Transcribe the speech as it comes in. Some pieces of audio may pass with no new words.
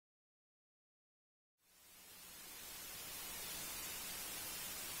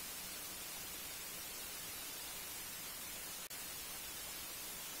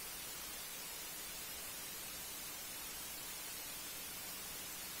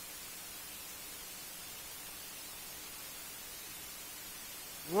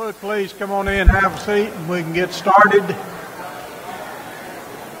Would please come on in, have a seat, and we can get started.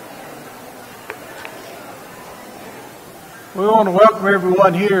 We want to welcome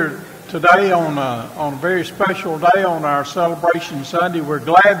everyone here today on a very special day on our Celebration Sunday. We're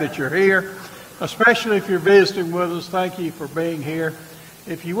glad that you're here, especially if you're visiting with us. Thank you for being here.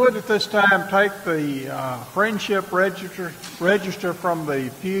 If you would at this time take the friendship register from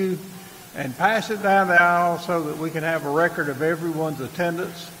the pew and pass it down the aisle so that we can have a record of everyone's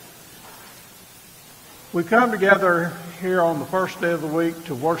attendance. We come together here on the first day of the week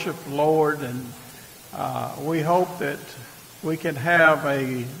to worship the Lord, and we hope that we can have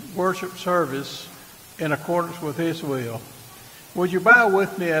a worship service in accordance with His will. Would you bow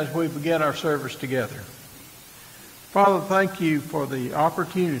with me as we begin our service together? Father, thank you for the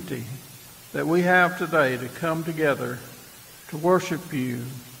opportunity that we have today to come together to worship you,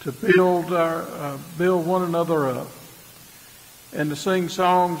 to build one another up, and to sing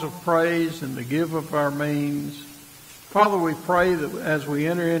songs of praise and to give of our means. Father, we pray that as we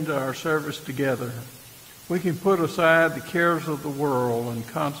enter into our service together, we can put aside the cares of the world and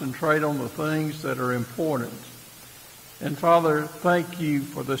concentrate on the things that are important. And Father, thank you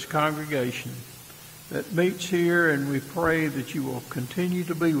for this congregation that meets here, and we pray that you will continue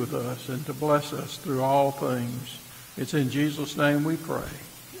to be with us and to bless us through all things. It's in Jesus' name we pray.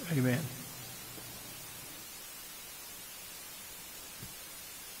 Amen.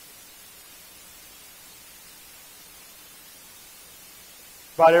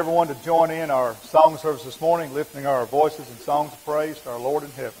 Invite everyone to join in our song service this morning, lifting our voices in songs of praise to our Lord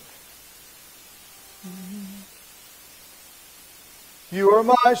in heaven. You are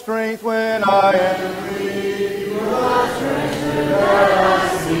my strength when I am weak. You are my strength when I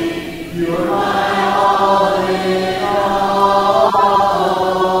see. You are my all in all.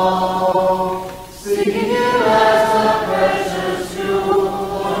 Seeking you as a precious jewel,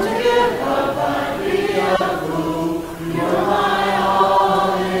 born to give up my be a fool. You are my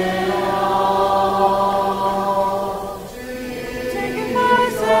all in all. Taking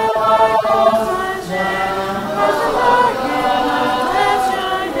myself, I lost my shame. As I can, I bless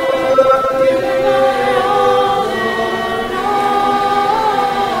your name. Giving my all in all.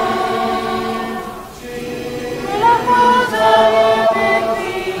 When I fall down, you pick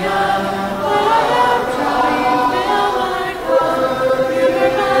me up. When I am dry, you fill my cup.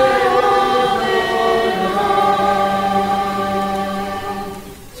 Giving my all in all.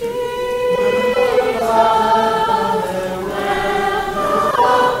 Jesus, the Lamb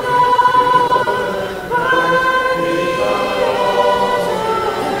of God,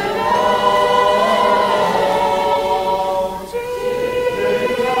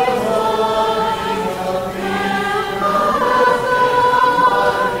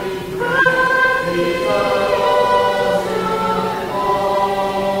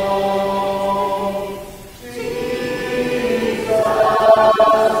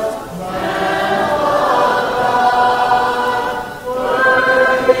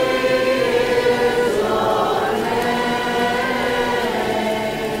 worthy is your name.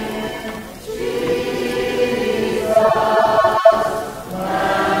 Jesus, the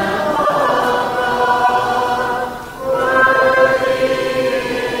Lamb of God, worthy is your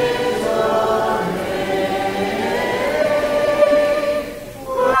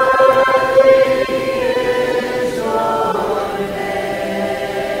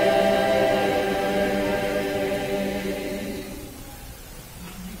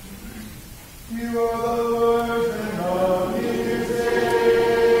You are the Virgin of music.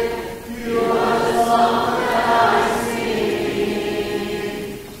 You are the song that I sing.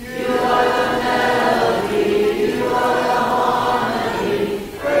 You are the melody. You are the harmony.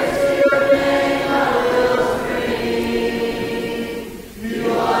 Praise to your name I will sing. You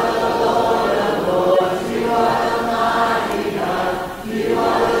are the Lord of lords. You are the mighty God. You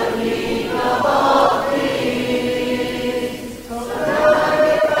are the King of all kings. So now I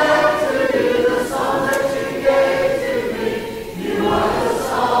get back to you the song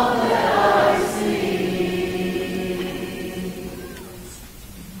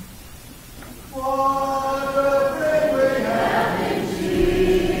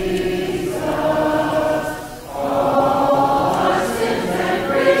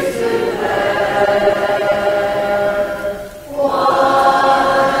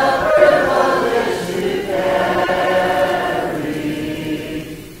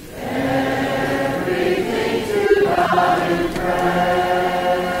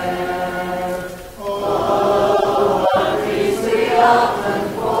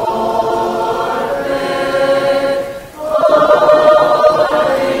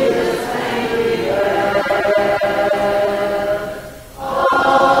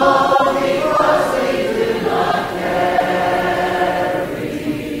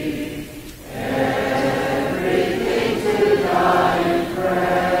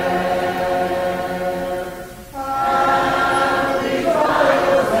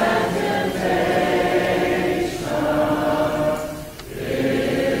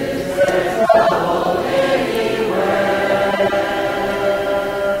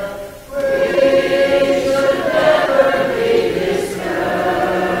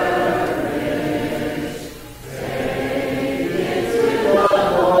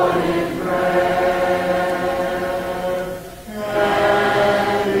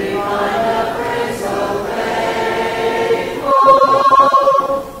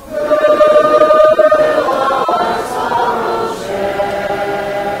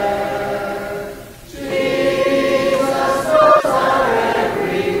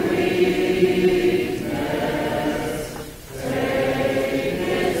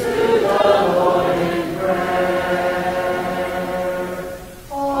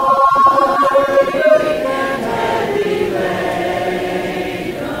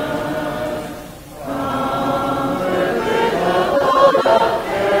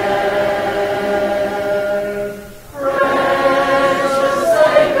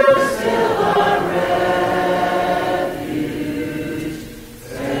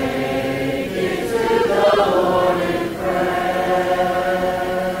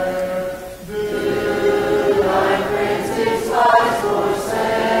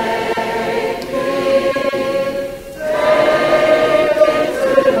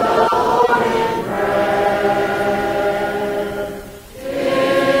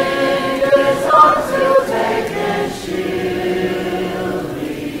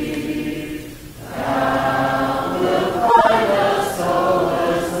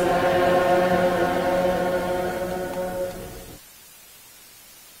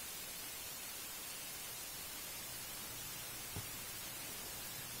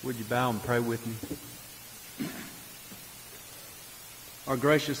bow and pray with me? Our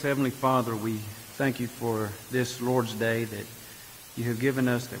gracious Heavenly Father, we thank you for this Lord's Day that you have given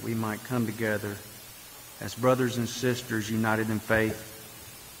us, that we might come together as brothers and sisters united in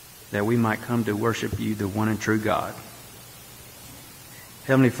faith, that we might come to worship you, the one and true God.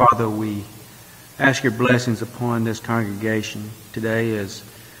 Heavenly Father, we ask your blessings upon this congregation today as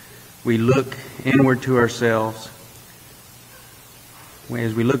we look inward to ourselves,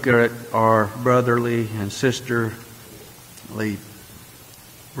 as we look at our brotherly and sisterly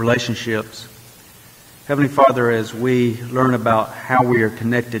relationships. Heavenly Father, as we learn about how we are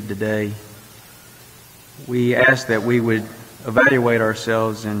connected today, we ask that we would evaluate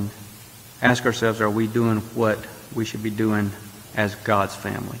ourselves and ask ourselves, are we doing what we should be doing as God's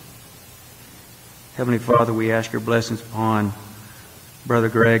family? Heavenly Father, we ask your blessings upon Brother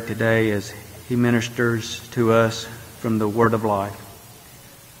Greg today as he ministers to us from the Word of Life,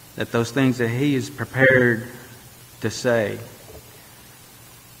 that those things that he is prepared to say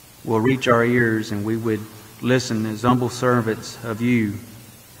will reach our ears, and we would listen as humble servants of you,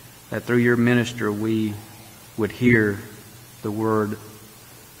 that through your minister we would hear the Word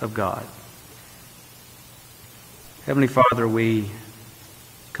of God. Heavenly Father, we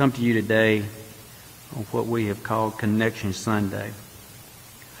come to you today on what we have called Connection Sunday.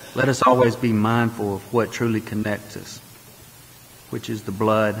 Let us always be mindful of what truly connects us, which is the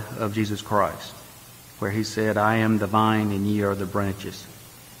blood of Jesus Christ, where he said, I am the vine and ye are the branches.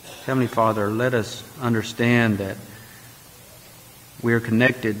 Heavenly Father, let us understand that we are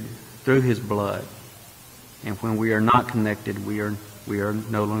connected through his blood, and when we are not connected, we are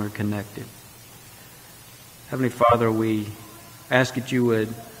no longer connected. Heavenly Father, we ask that you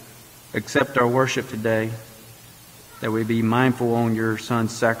would accept our worship today, that we be mindful on your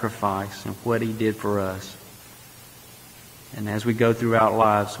Son's sacrifice and what he did for us. And as we go throughout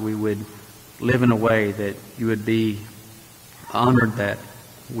lives, we would live in a way that you would be honored that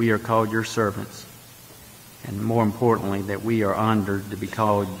we are called your servants, and more importantly, that we are honored to be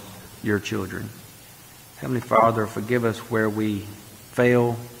called your children. Heavenly Father, forgive us where we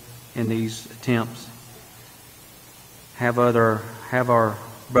fail in these attempts. Have our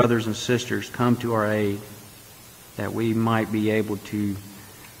brothers and sisters come to our aid, that we might be able to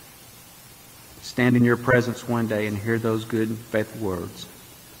stand in your presence one day and hear those good and faithful words.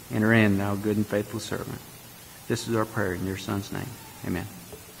 Enter in, thou good and faithful servant. This is our prayer in your Son's name. Amen.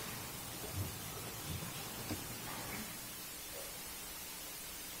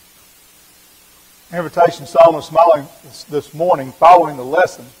 Invitation song this morning, following the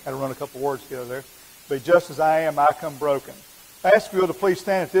lesson. Had to run a couple words together there. Be just as I am, I come broken. I ask you to please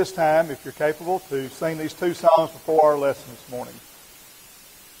stand at this time, if you're capable, to sing these two songs before our lesson this morning.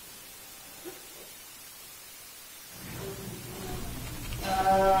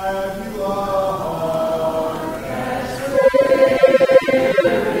 And you are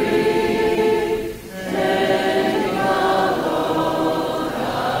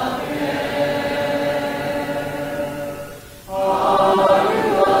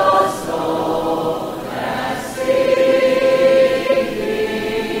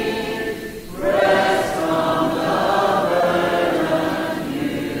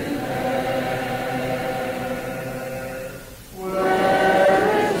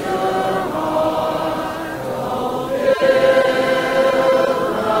Where is your heart?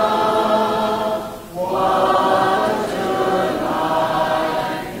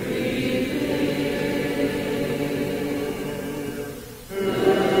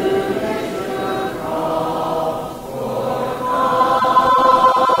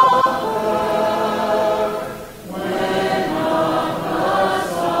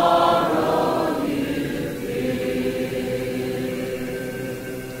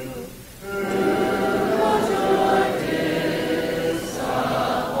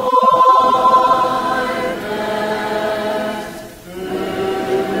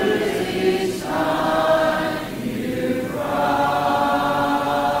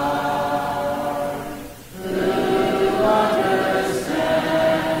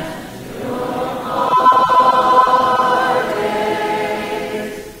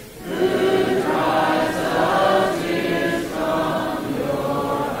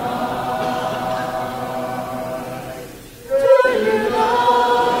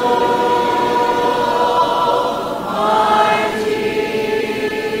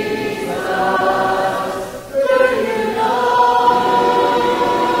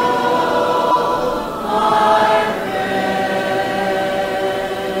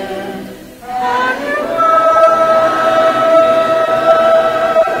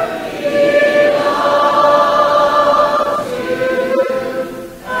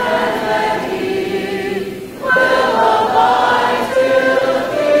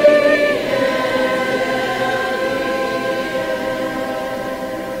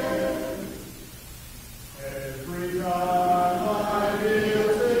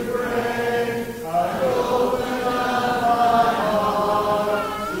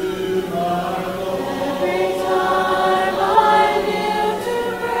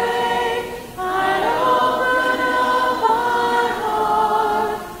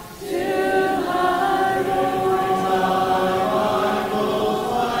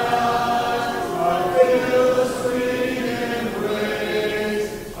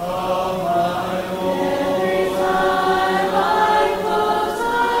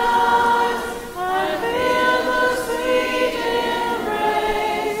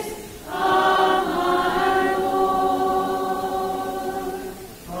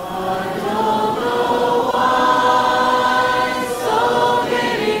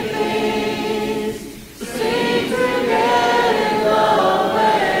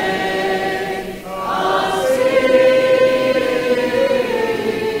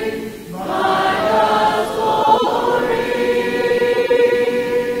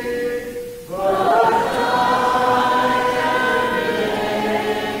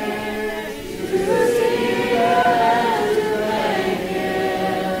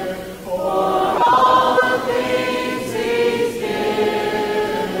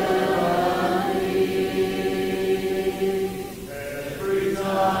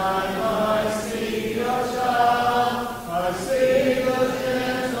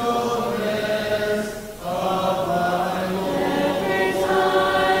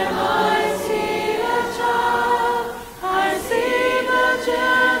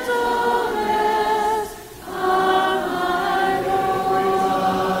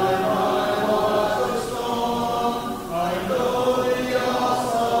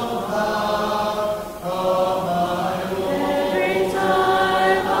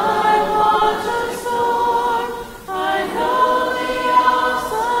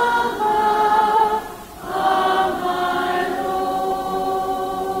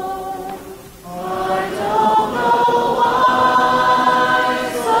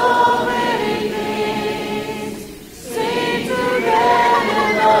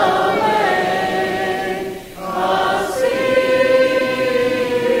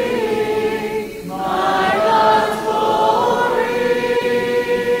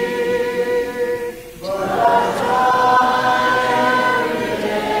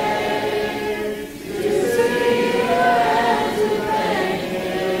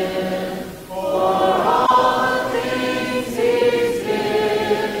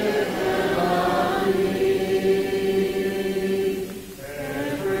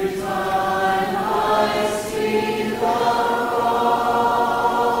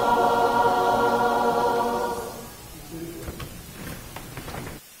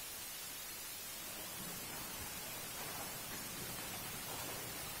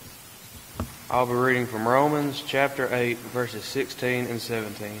 I'll be reading from Romans chapter 8, verses 16 and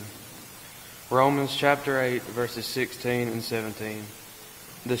 17. Romans chapter 8, verses 16 and 17.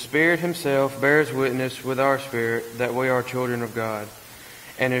 The Spirit Himself bears witness with our spirit that we are children of God.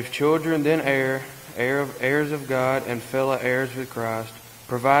 And if children, then heirs of God and fellow heirs with Christ,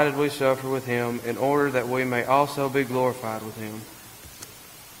 provided we suffer with Him, in order that we may also be glorified with Him.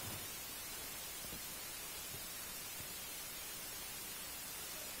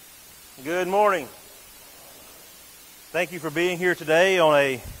 Good morning. Thank you for being here today on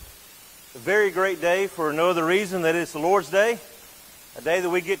a very great day for no other reason that it's the Lord's Day. A day that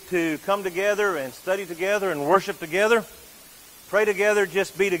we get to come together and study together and worship together, pray together,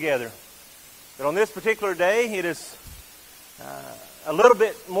 just be together. But on this particular day, it is a little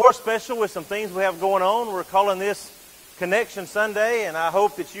bit more special with some things we have going on. We're calling this Connection Sunday, and I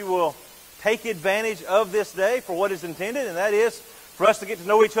hope that you will take advantage of this day for what is intended, and that is for us to get to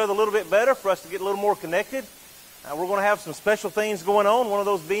know each other a little bit better, for us to get a little more connected. We're going to have some special things going on, one of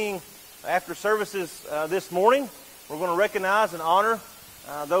those being after services this morning. We're going to recognize and honor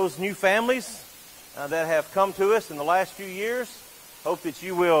those new families that have come to us in the last few years. Hope that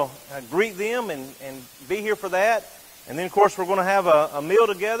you will greet them and be here for that. And then, of course, we're going to have a meal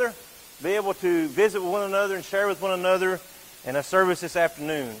together, be able to visit with one another and share with one another in a service this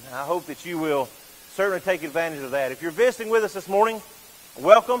afternoon. I hope that you will certainly take advantage of that. If you're visiting with us this morning,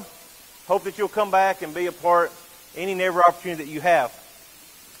 welcome. Hope that you'll come back and be a part any and every opportunity that you have.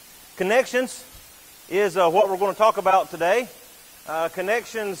 Connections is what we're going to talk about today.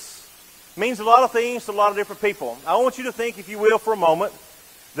 Connections means a lot of things to a lot of different people. I want you to think, if you will, for a moment,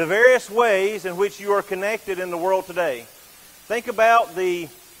 the various ways in which you are connected in the world today. Think about the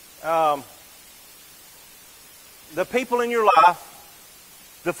people in your life,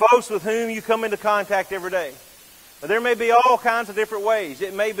 the folks with whom you come into contact every day. Now, there may be all kinds of different ways.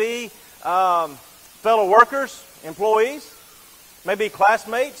 It may be fellow workers, employees, maybe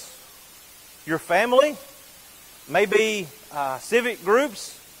classmates, your family, maybe civic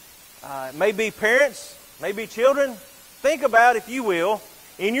groups, maybe parents, maybe children. Think about, if you will,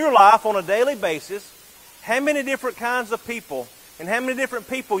 in your life on a daily basis, how many different kinds of people and how many different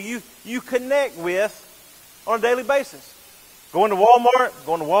people you connect with on a daily basis. Going to Walmart,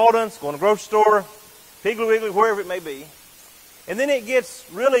 going to Walden's, going to the grocery store, Piggly Wiggly, wherever it may be. And then it gets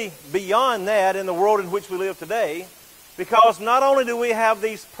really beyond that in the world in which we live today, because not only do we have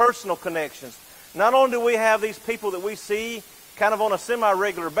these personal connections, not only do we have these people that we see kind of on a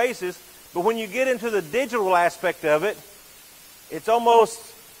semi-regular basis, but when you get into the digital aspect of it, it's almost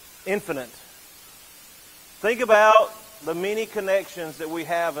infinite. Think about the many connections that we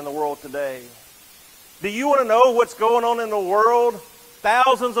have in the world today. Do you want to know what's going on in the world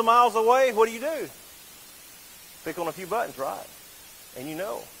thousands of miles away? What do? Click on a few buttons, right? And you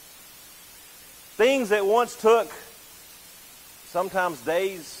know. Things that once took sometimes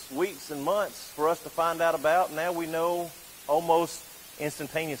days, weeks, and months for us to find out about, now we know almost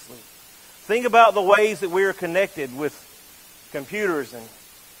instantaneously. Think about the ways that we are connected with computers and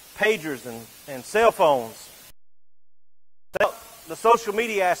pagers and cell phones. The social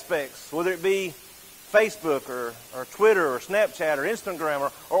media aspects, whether it be Facebook or Twitter or Snapchat or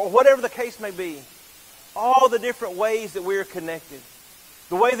Instagram or whatever the case may be. All the different ways that we're connected.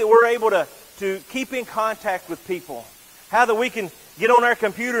 The way that we're able to keep in contact with people. How that we can get on our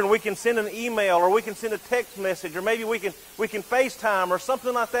computer and we can send an email or we can send a text message or maybe we can FaceTime or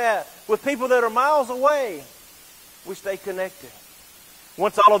something like that with people that are miles away. We stay connected.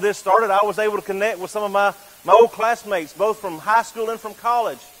 Once all of this started, I was able to connect with some of my old classmates, both from high school and from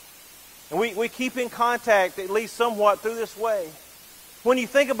college. And we keep in contact at least somewhat through this way. When you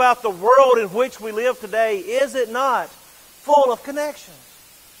think about the world in which we live today, is it not full of connections?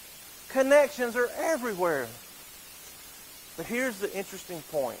 Connections are everywhere. But here's the interesting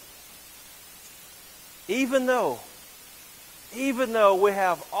point. Even though we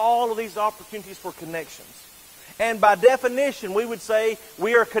have all of these opportunities for connections, and by definition we would say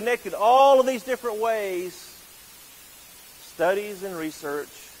we are connected all of these different ways, studies and research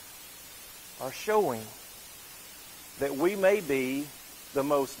are showing that we may be the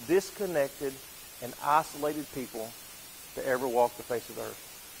most disconnected and isolated people to ever walk the face of the earth.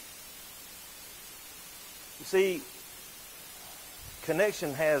 You see,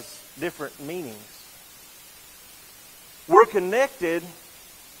 connection has different meanings. We're connected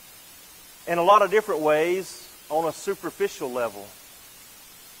in a lot of different ways on a superficial level.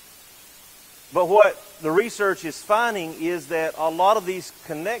 But what the research is finding is that a lot of these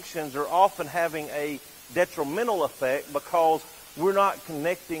connections are often having a detrimental effect because we're not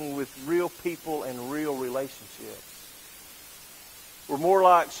connecting with real people and real relationships. We're more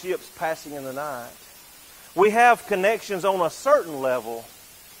like ships passing in the night. We have connections on a certain level,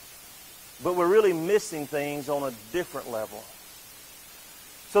 but we're really missing things on a different level.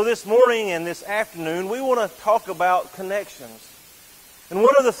 So this morning and this afternoon, we want to talk about connections. And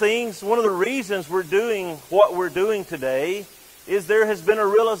one of the reasons we're doing what we're doing today is there has been a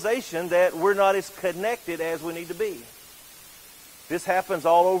realization that we're not as connected as we need to be. This happens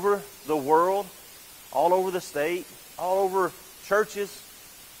all over the world, all over the state, all over churches,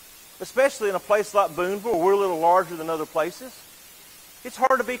 especially in a place like Boonville, where we're a little larger than other places. It's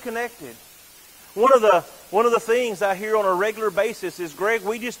hard to be connected. One of the things I hear on a regular basis is, Greg,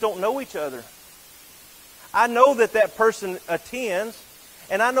 we just don't know each other. I know that person attends,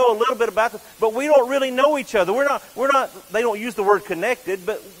 and I know a little bit about them, but we don't really know each other. We're not. They don't use the word connected,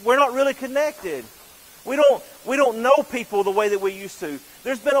 but we're not really connected. We don't know people the way that we used to.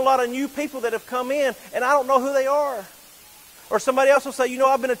 There's been a lot of new people that have come in, and I don't know who they are. Or somebody else will say,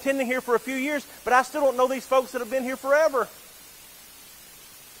 I've been attending here for a few years, but I still don't know these folks that have been here forever.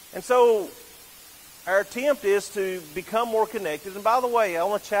 And so our attempt is to become more connected. And by the way, I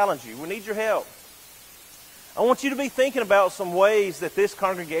want to challenge you. We need your help. I want you to be thinking about some ways that this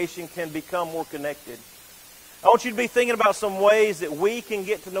congregation can become more connected. I want you to be thinking about some ways that we can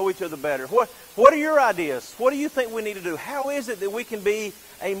get to know each other better. What are your ideas? What do you think we need to do? How is it that we can be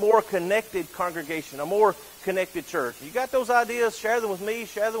a more connected congregation, a more connected church? You got those ideas? Share them with me.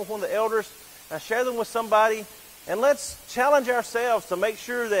 Share them with one of the elders. Share them with somebody. And let's challenge ourselves to make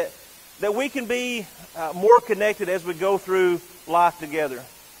sure that we can be more connected as we go through life together.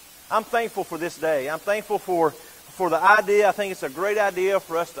 I'm thankful for this day. I'm thankful for the idea. I think it's a great idea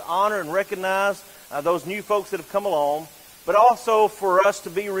for us to honor and recognize those new folks that have come along, but also for us to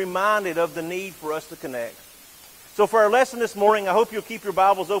be reminded of the need for us to connect. So for our lesson this morning, I hope you'll keep your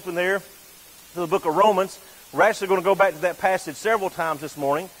Bibles open there to the book of Romans. We're actually going to go back to that passage several times this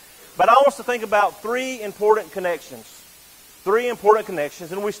morning. But I want us to think about three important connections. Three important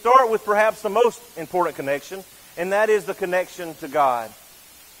connections. And we start with perhaps the most important connection, and that is the connection to God.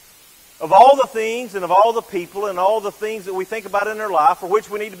 Of all the things and of all the people and all the things that we think about in our life for which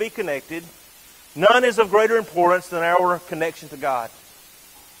we need to be connected, none is of greater importance than our connection to God.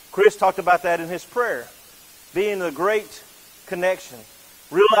 Chris talked about that in his prayer. Being the great connection.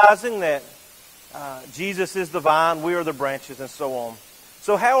 Realizing that Jesus is the vine, we are the branches, and so on.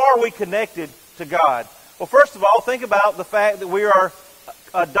 So how are we connected to God? Well, first of all, think about the fact that we are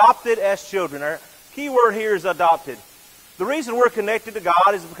adopted as children. Our key word here is adopted. The reason we're connected to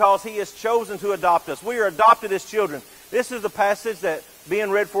God is because He has chosen to adopt us. We are adopted as children. This is the passage that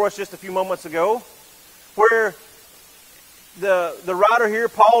being read for us just a few moments ago, where the writer here,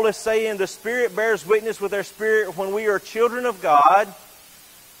 Paul, is saying the Spirit bears witness with our spirit when we are children of God,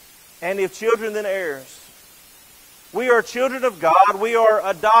 and if children, then heirs. We are children of God. We are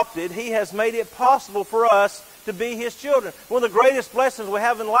adopted. He has made it possible for us to be His children. One of the greatest blessings we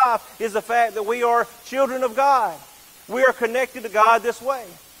have in life is the fact that we are children of God. We are connected to God this way.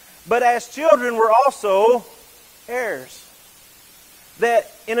 But as children, we're also heirs.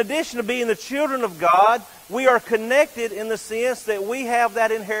 That in addition to being the children of God, we are connected in the sense that we have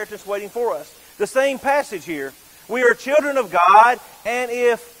that inheritance waiting for us. The same passage here. We are children of God, and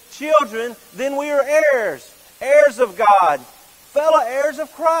if children, then we are heirs. Heirs of God. Fellow heirs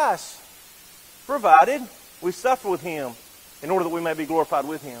of Christ. Provided we suffer with Him in order that we may be glorified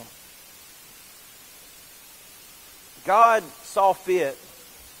with Him. God saw fit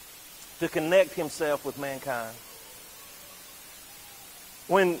to connect Himself with mankind.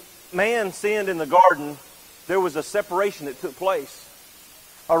 When man sinned in the garden, there was a separation that took place.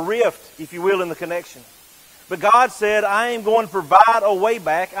 A rift, if you will, in the connection. But God said, I am going to provide a way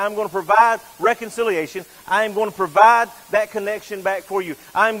back. I'm going to provide reconciliation. I am going to provide that connection back for you.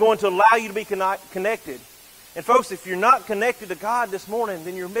 I'm going to allow you to be connected. And folks, if you're not connected to God this morning,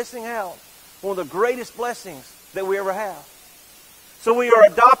 then you're missing out on one of the greatest blessings that we ever have. So we are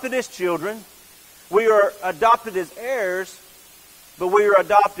adopted as children. We are adopted as heirs. But we are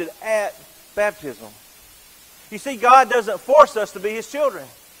adopted at baptism. You see, God doesn't force us to be His children.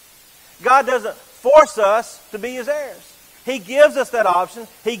 God doesn't force us to be His heirs. He gives us that option.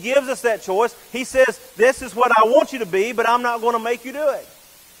 He gives us that choice. He says, this is what I want you to be, but I'm not going to make you do it.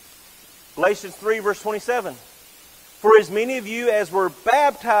 Galatians 3, verse 27. For as many of you as were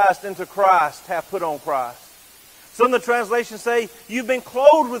baptized into Christ have put on Christ. Some of the translations say, you've been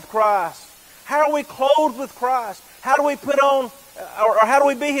clothed with Christ. How are we clothed with Christ? How do we put on, or how do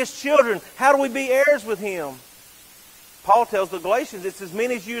we be His children? How do we be heirs with Him? Paul tells the Galatians, it's as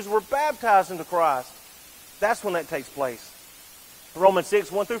many as you as were baptized into Christ. That's when that takes place. Romans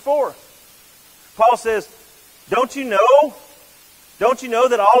 6, 1 through 4. Paul says, don't you know Don't you know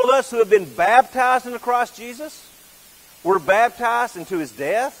that all of us who have been baptized into Christ Jesus were baptized into His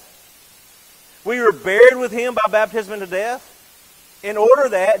death? We were buried with Him by baptism into death, in order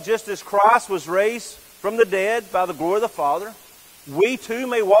that, just as Christ was raised from the dead by the glory of the Father, we too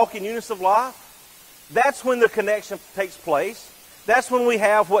may walk in newness of life. That's when the connection takes place. That's when we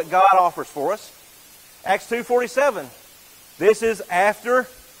have what God offers for us. Acts 2:47. This is after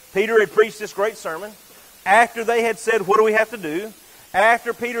Peter had preached this great sermon. After they had said, what do we have to do?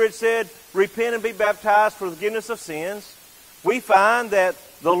 After Peter had said, repent and be baptized for the forgiveness of sins. We find that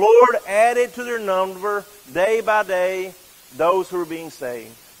the Lord added to their number day by day those who are being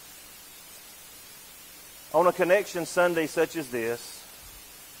saved. On a Connection Sunday such as this,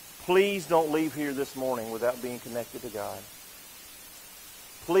 please don't leave here this morning without being connected to God.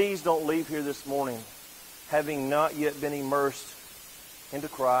 Please don't leave here this morning having not yet been immersed into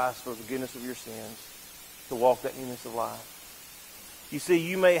Christ for the forgiveness of your sins, to walk that newness of life. You see,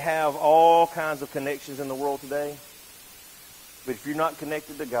 you may have all kinds of connections in the world today, but if you're not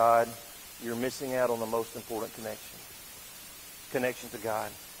connected to God, you're missing out on the most important connection to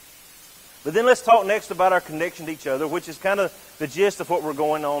God. But then let's talk next about our connection to each other, which is kind of the gist of what we're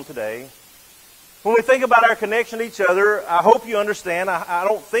going on today. When we think about our connection to each other, I hope you understand. I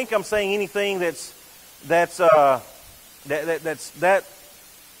don't think I'm saying anything that's that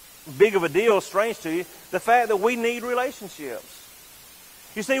big of a deal, strange to you. The fact that we need relationships.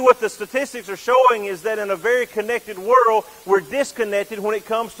 You see, what the statistics are showing is that in a very connected world, we're disconnected when it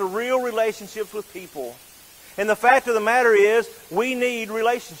comes to real relationships with people. And the fact of the matter is, we need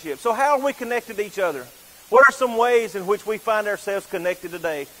relationships. So how are we connected to each other? What are some ways in which we find ourselves connected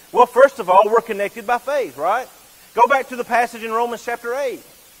today? Well, first of all, we're connected by faith, right? Go back to the passage in Romans chapter 8.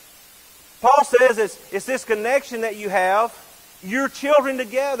 Paul says it's this connection that you have. You're children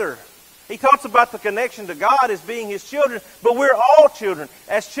together. He talks about the connection to God as being His children, but we're all children.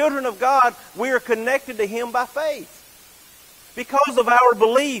 As children of God, we are connected to Him by faith. Because of our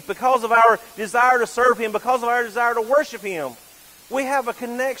belief, because of our desire to serve Him, because of our desire to worship Him, we have a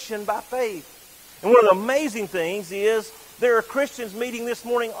connection by faith. And one of the amazing things is there are Christians meeting this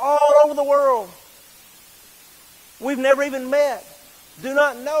morning all over the world. We've never even met, do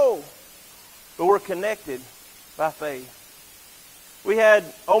not know, but we're connected by faith. We had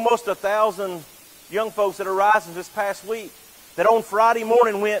almost 1,000 young folks at Horizons this past week that on Friday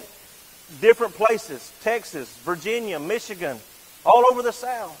morning went different places, Texas, Virginia, Michigan, all over the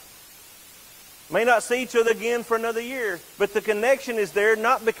South. May not see each other again for another year, but the connection is there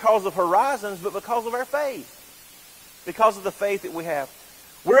not because of Horizons, but because of our faith. Because of the faith that we have.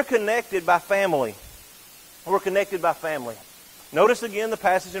 We're connected by family. We're connected by family. Notice again the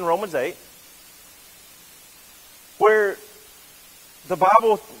passage in Romans 8, where the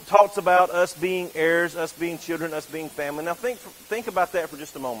Bible talks about us being heirs, us being children, us being family. Now think about that for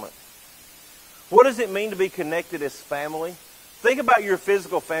just a moment. What does it mean to be connected as family? Think about your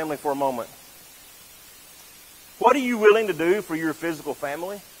physical family for a moment. What are you willing to do for your physical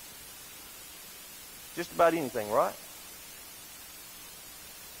family? Just about anything, right?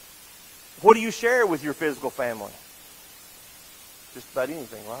 What do you share with your physical family? Just about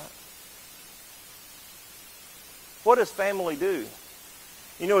anything, right? What does family do?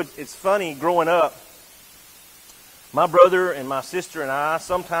 You know, it's funny, growing up, my brother and my sister and I,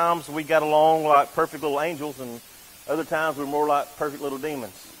 sometimes we got along like perfect little angels, and other times we were more like perfect little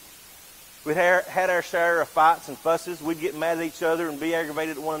demons. We had our share of fights and fusses. We'd get mad at each other and be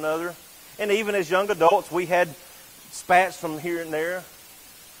aggravated at one another. And even as young adults, we had spats from here and there.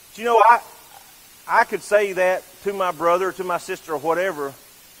 But you know, I could say that to my brother, to my sister, or whatever,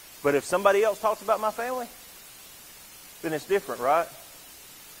 but if somebody else talks about my family, then it's different, right?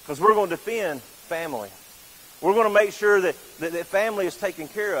 Because we're going to defend family. We're going to make sure that family is taken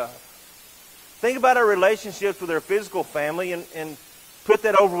care of. Think about our relationships with our physical family and put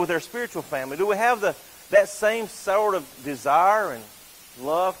that over with our spiritual family. Do we have that same sort of desire and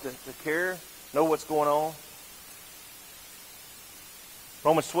love to care, know what's going on?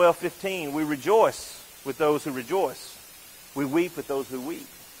 Romans 12:15, we rejoice with those who rejoice. We weep with those who weep.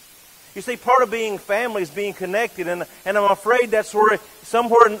 You see, part of being family is being connected, and I'm afraid that's where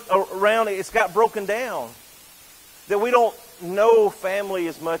somewhere around it's got broken down. That we don't know family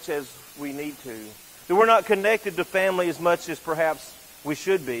as much as we need to. That we're not connected to family as much as perhaps we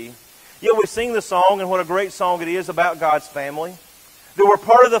should be. Yet we sing the song, and what a great song it is about God's family. That we're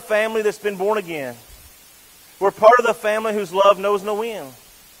part of the family that's been born again. We're part of the family whose love knows no end.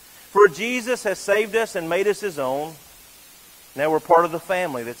 For Jesus has saved us and made us His own. Now we're part of the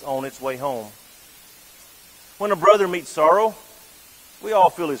family that's on its way home. When a brother meets sorrow, we all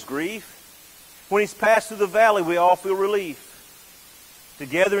feel his grief. When he's passed through the valley, we all feel relief.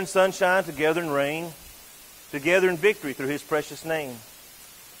 together in sunshine, together in rain, together in victory through His precious name.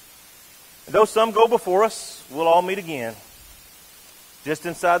 And though some go before us, we'll all meet again, just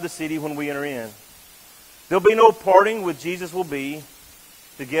inside the city when we enter in. There'll be no parting. With Jesus we'll be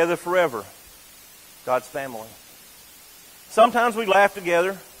together forever, God's family. Sometimes we laugh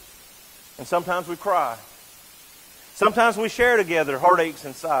together, and sometimes we cry. Sometimes we share together heartaches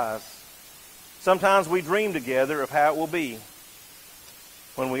and sighs. Sometimes we dream together of how it will be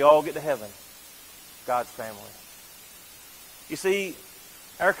when we all get to heaven, God's family. You see,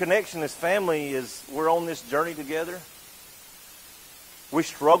 our connection as family is we're on this journey together. We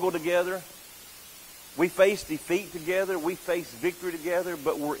struggle together. We face defeat together. We face victory together,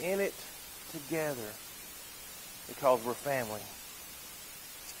 but we're in it together because we're family.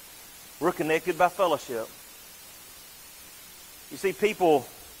 We're connected by fellowship. You see, people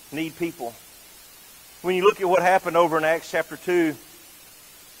need people. When you look at what happened over in Acts chapter 2,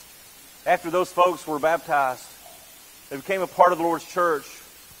 after those folks were baptized, they became a part of the Lord's church,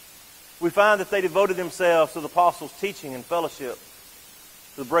 we find that they devoted themselves to the apostles' teaching and fellowship,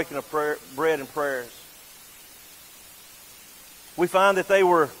 to the breaking of bread and prayers. We find that they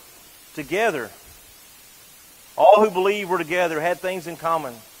were together. All who believed were together, had things in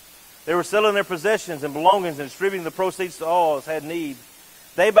common. They were selling their possessions and belongings and distributing the proceeds to all as had need.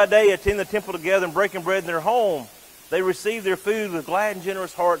 Day by day, attending the temple together and breaking bread in their home. They received their food with glad and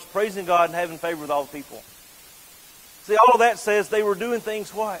generous hearts, praising God and having favor with all the people. See, all of that says they were doing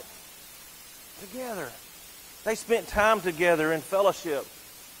things what? Together. They spent time together in fellowship,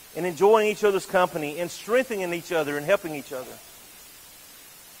 in enjoying each other's company, in strengthening each other and helping each other.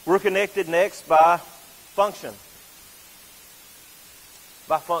 We're connected next by function.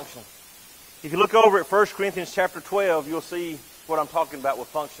 By function. If you look over at 1 Corinthians chapter 12, you'll see what I'm talking about with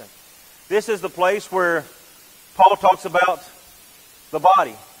function. This is the place where Paul talks about the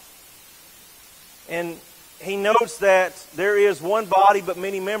body. And he notes that there is one body but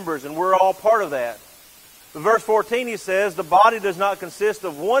many members, and we're all part of that. In verse 14 he says, the body does not consist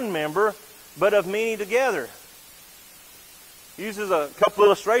of one member, but of many together. He uses a couple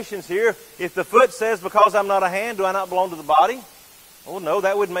illustrations here. If the foot says, because I'm not a hand, do I not belong to the body? Well, no,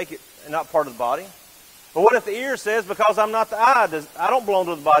 that would make it not part of the body. But what if the ear says, because I'm not the eye, I don't belong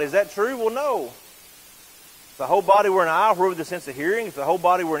to the body? Is that true? Well, no. If the whole body were an eye, where would the sense of hearing? If the whole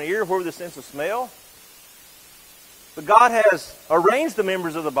body were an ear, where would the sense of smell? But God has arranged the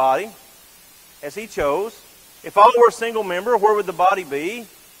members of the body as He chose. If all were a single member, where would the body be?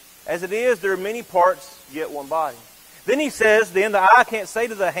 As it is, there are many parts, yet one body. Then He says, then the eye can't say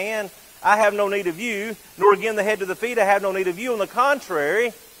to the hand, I have no need of you, nor again the head to the feet, I have no need of you. On the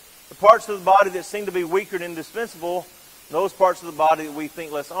contrary, the parts of the body that seem to be weaker and indispensable, those parts of the body that we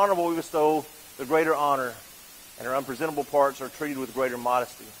think less honorable, we bestow the greater honor, and our unpresentable parts are treated with greater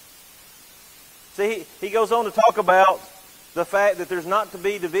modesty. See, he goes on to talk about the fact that there's not to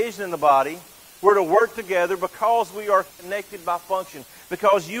be division in the body. We're to work together because we are connected by function.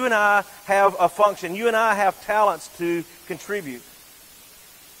 Because you and I have a function. You and I have talents to contribute.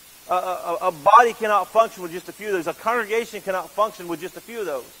 A body cannot function with just a few of those. A congregation cannot function with just a few of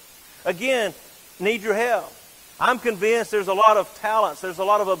those. Again, need your help. I'm convinced there's a lot of talents. There's a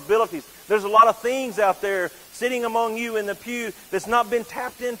lot of abilities. There's a lot of things out there sitting among you in the pew that's not been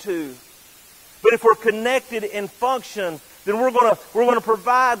tapped into. But if we're connected in function, then we're going to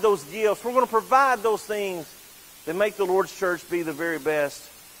provide those gifts. We're going to provide those things that make the Lord's church be the very best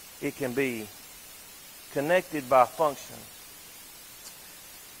it can be. Connected by function.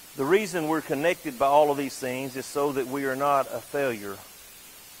 The reason we're connected by all of these things is so that we are not a failure.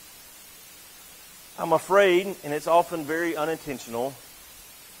 I'm afraid, and it's often very unintentional,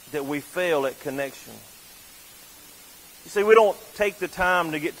 that we fail at connection. You see, we don't take the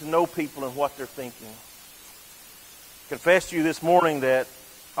time to get to know people and what they're thinking. I confess to you this morning that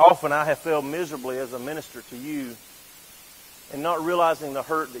often I have failed miserably as a minister to you and not realizing the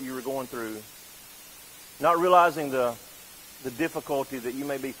hurt that you were going through, not realizing the difficulty that you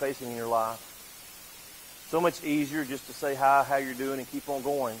may be facing in your life. So much easier just to say hi, how you're doing, and keep on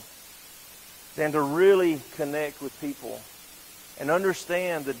going, than to really connect with people and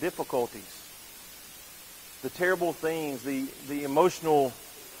understand the difficulties, the terrible things, the emotional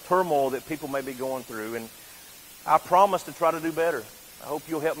turmoil that people may be going through. And I promise to try to do better. I hope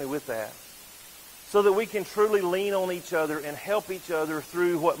you'll help me with that, so that we can truly lean on each other and help each other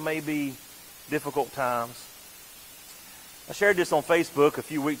through what may be difficult times. I shared this on Facebook a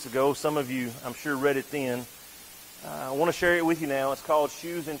few weeks ago. Some of you, I'm sure, read it then. I want to share it with you now. It's called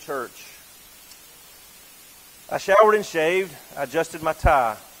Shoes in Church. I showered and shaved. I adjusted my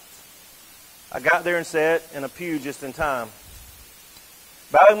tie. I got there and sat in a pew just in time.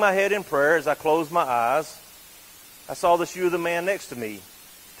 Bowing my head in prayer as I closed my eyes, I saw the shoe of the man next to me,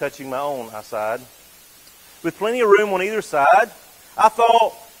 touching my own, I sighed. With plenty of room on either side, I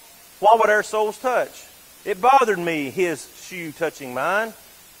thought, why would our souls touch? It bothered me, his shoe touching mine,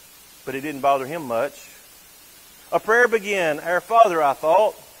 but it didn't bother him much. A prayer began. Our Father, I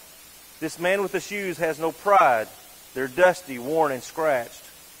thought. This man with the shoes has no pride. They're dusty, worn, and scratched.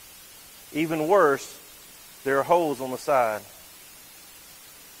 Even worse, there are holes on the side.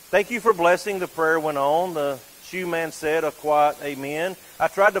 Thank you for blessing. The prayer went on. The shoe man said a quiet amen. I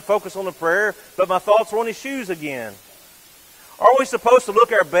tried to focus on the prayer, but my thoughts were on his shoes again. Are we supposed to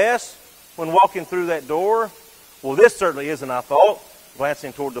look our best when walking through that door? Well, this certainly isn't, I thought,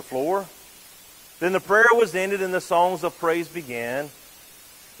 glancing toward the floor. Then the prayer was ended and the songs of praise began.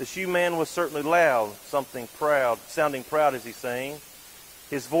 The shoe man was certainly loud, sounding proud as he sang.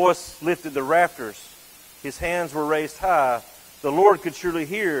 His voice lifted the rafters. His hands were raised high. The Lord could surely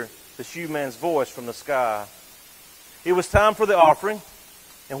hear the shoe man's voice from the sky. It was time for the offering,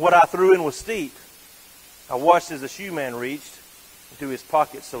 and what I threw in was steep. I watched as the shoe man reached into his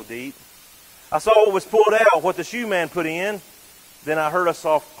pocket so deep. I saw what was pulled out, what the shoe man put in. Then I heard a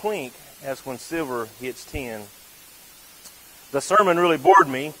soft clink as when silver hits tin. The sermon really bored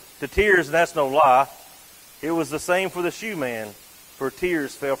me to tears, and that's no lie. It was the same for the shoe man, for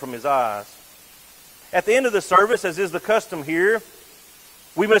tears fell from his eyes. At the end of the service, as is the custom here,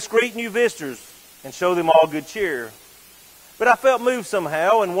 we must greet new visitors and show them all good cheer. But I felt moved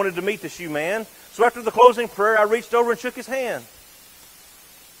somehow and wanted to meet the shoe man. So after the closing prayer, I reached over and shook his hand.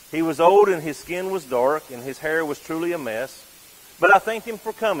 He was old and his skin was dark and his hair was truly a mess. But I thanked him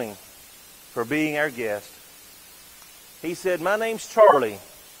for coming, for being our guest. He said, "My name's Charlie.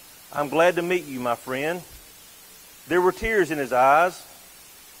 I'm glad to meet you, my friend." There were tears in his eyes,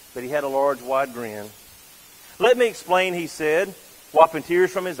 but he had a large, wide grin. "Let me explain," he said, wiping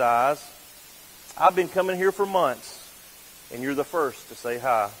tears from his eyes. "I've been coming here for months, and you're the first to say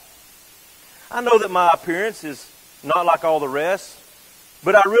hi. I know that my appearance is not like all the rest,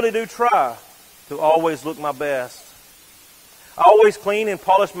 but I really do try to always look my best. I always clean and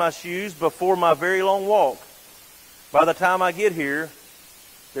polish my shoes before my very long walk. By the time I get here,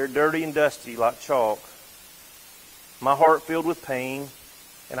 they're dirty and dusty like chalk." My heart filled with pain,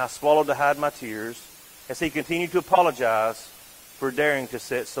 and I swallowed to hide my tears as he continued to apologize for daring to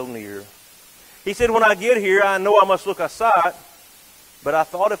sit so near. He said, "When I get here, I know I must look a sight, but I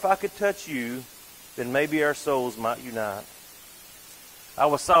thought if I could touch you, then maybe our souls might unite." I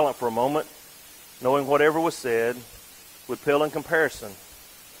was silent for a moment, knowing whatever was said would pale in comparison.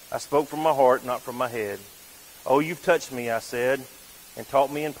 I spoke from my heart, not from my head. "Oh, you've touched me," I said, "and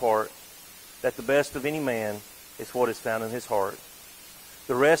taught me in part that the best of any man is what is found in his heart.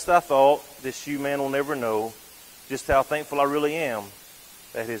 The rest, I thought, this shoe man will never know just how thankful I really am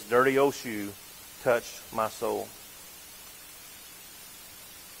that his dirty old shoe touched my soul."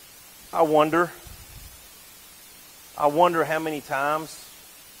 I wonder how many times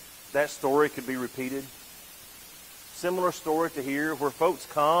that story could be repeated. Similar story to here where folks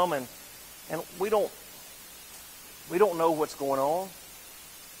come and we don't know what's going on.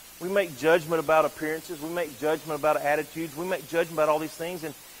 We make judgment about appearances. We make judgment about attitudes. We make judgment about all these things.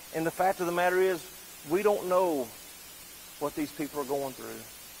 And the fact of the matter is, we don't know what these people are going through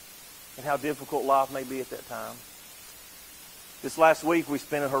and how difficult life may be at that time. This last week we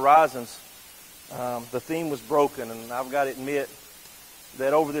spent at Horizons. The theme was broken, and I've got to admit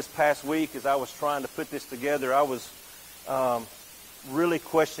that over this past week, as I was trying to put this together, I was really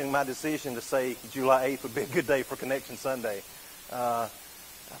questioning my decision to say July 8th would be a good day for Connection Sunday.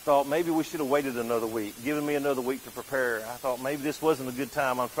 I thought maybe we should have waited another week, given me another week to prepare. I thought maybe this wasn't a good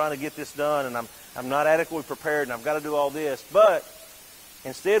time. I'm trying to get this done, and I'm not adequately prepared, and I've got to do all this. But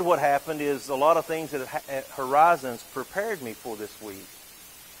instead what happened is a lot of things at Horizons prepared me for this week.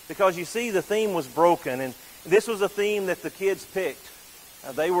 Because you see, the theme was broken, and this was a theme that the kids picked.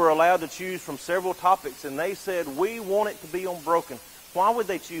 They were allowed to choose from several topics, and they said, "We want it to be on broken." Why would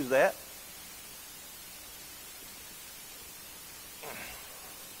they choose that?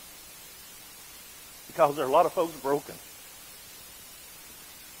 Because there are a lot of folks broken.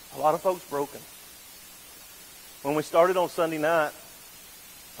 A lot of folks broken. When we started on Sunday night,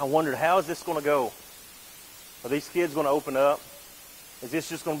 I wondered, how is this going to go? Are these kids going to open up? Is this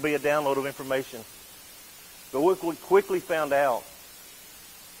just going to be a download of information? But what we quickly found out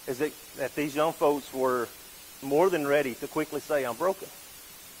is that these young folks were more than ready to quickly say, "I'm broken.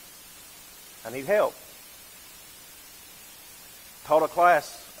 I need help." Taught a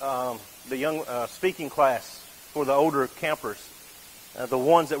class, the young speaking class for the older campers. the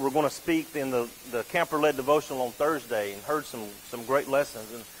ones that were going to speak in the camper-led devotional on Thursday, and heard some great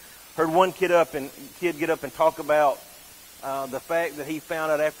lessons. And heard one kid get up and talk about the fact that he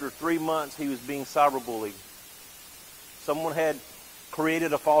found out after 3 months he was being cyberbullied. Someone had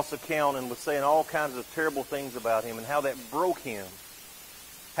created a false account and was saying all kinds of terrible things about him and how that broke him.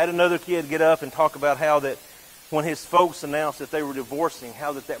 Had another kid get up and talk about how that when his folks announced that they were divorcing,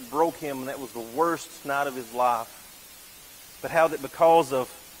 how that broke him and that was the worst night of his life. But how that because of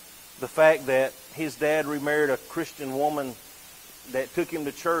the fact that his dad remarried a Christian woman that took him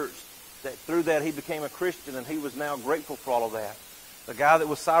to church, that through that he became a Christian, and he was now grateful for all of that. The guy that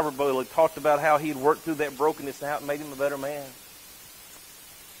was cyberbullied talked about how he'd worked through that brokenness and how it made him a better man.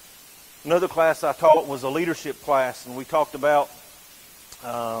 Another class I taught was a leadership class, and we talked about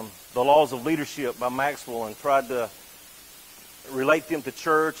the laws of leadership by Maxwell and tried to relate them to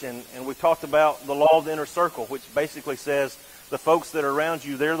church. And we talked about the law of the inner circle, which basically says the folks that are around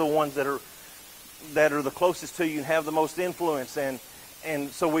you, they're the ones that are the closest to you and have the most influence.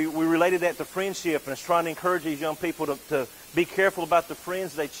 And so we related that to friendship, and it's trying to encourage these young people to be careful about the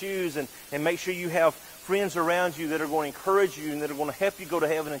friends they choose and make sure you have friends around you that are going to encourage you and that are going to help you go to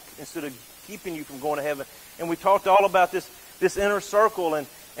heaven instead of keeping you from going to heaven. And we talked all about this inner circle, and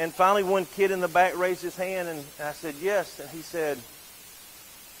finally one kid in the back raised his hand, and I said, yes. And he said,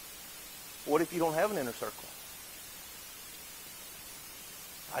 what if you don't have an inner circle?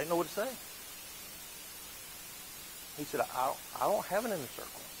 I didn't know what to say. He said, I don't have an inner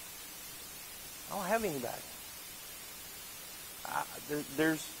circle. I don't have anybody.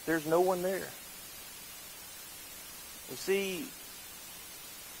 There's no one there. You see,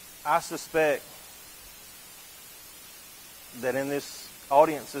 I suspect that in this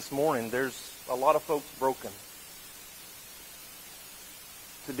audience this morning, there's a lot of folks broken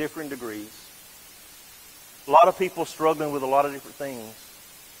to different degrees. A lot of people struggling with a lot of different things.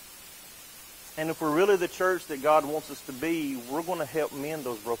 And if we're really the church that God wants us to be, we're going to help mend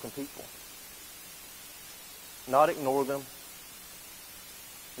those broken people. Not ignore them.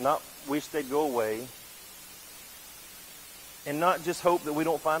 Not wish they'd go away. And not just hope that we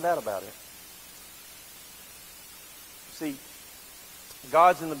don't find out about it. See,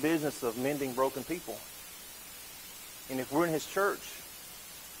 God's in the business of mending broken people. And if we're in His church,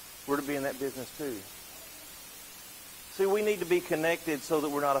 we're to be in that business too. See, we need to be connected so that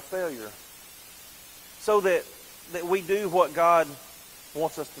we're not a failure. So that we do what God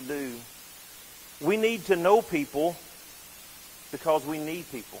wants us to do. We need to know people because we need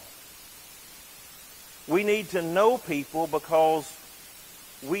people. We need to know people because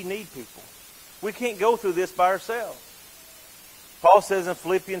we need people. We can't go through this by ourselves. Paul says in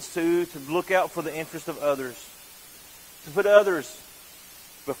Philippians 2 to look out for the interest of others. To put others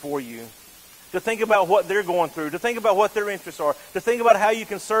before you. To think about what they're going through. To think about what their interests are. To think about how you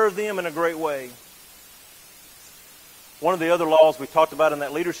can serve them in a great way. One of the other laws we talked about in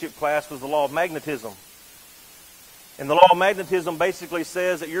that leadership class was the law of magnetism. And the law of magnetism basically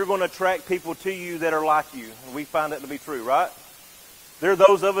says that you're going to attract people to you that are like you. And we find that to be true, right? There are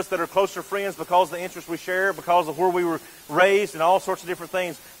those of us that are closer friends because of the interests we share, because of where we were raised, and all sorts of different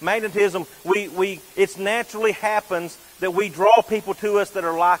things. Magnetism, it naturally happens that we draw people to us that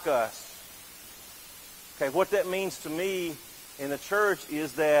are like us. Okay, what that means to me in the church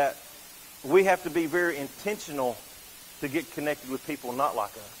is that we have to be very intentional to get connected with people not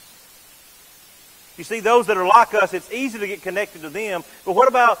like us. You see, those that are like us, it's easy to get connected to them. But what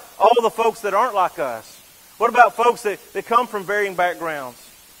about all the folks that aren't like us? What about folks that come from varying backgrounds,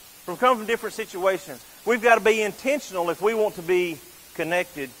 come from different situations? We've got to be intentional if we want to be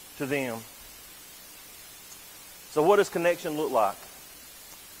connected to them. So what does connection look like?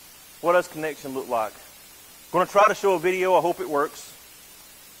 What does connection look like? I'm going to try to show a video. I hope it works.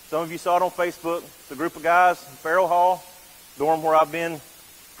 Some of you saw it on Facebook. It's a group of guys in Farrell Hall, dorm where I've been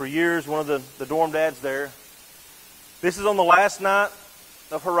for years, one of the dorm dads there. This is on the last night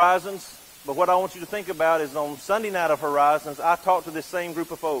of Horizons. But what I want you to think about is on Sunday night of Horizons, I talked to this same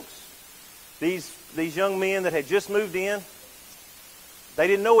group of folks. These young men that had just moved in, they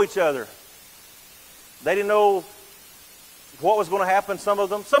didn't know each other. They didn't know what was going to happen, some of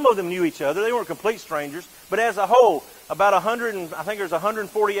them knew each other. They weren't complete strangers. But as a whole, about 100, I think there's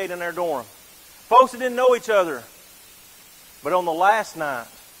 148 in their dorm. Folks that didn't know each other. But on the last night,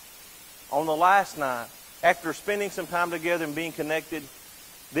 after spending some time together and being connected,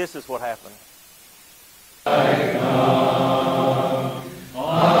 this is what happened. I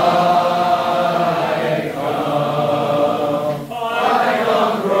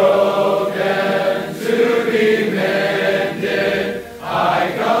come broken to be mended.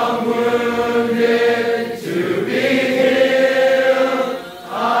 I come wounded to be healed.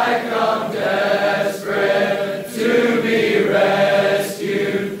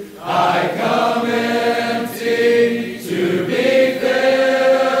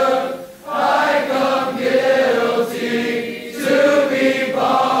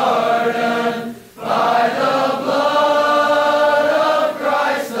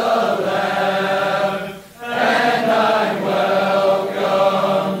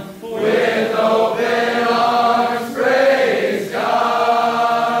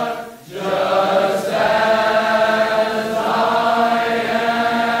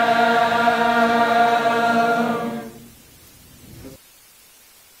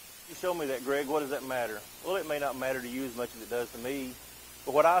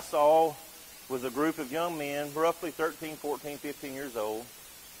 But what I saw was a group of young men, roughly 13, 14, 15 years old,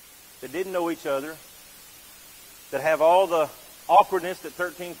 that didn't know each other, that have all the awkwardness that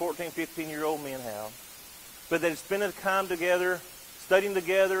 13, 14, 15-year-old men have, but that spending time together, studying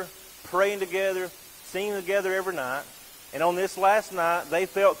together, praying together, singing together every night. And on this last night, they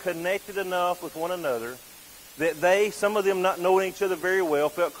felt connected enough with one another that they, some of them not knowing each other very well,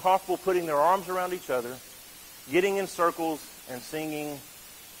 felt comfortable putting their arms around each other, getting in circles, and singing,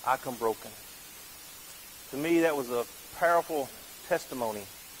 "I Come Broken." To me, that was a powerful testimony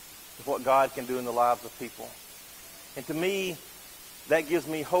of what God can do in the lives of people. And to me, that gives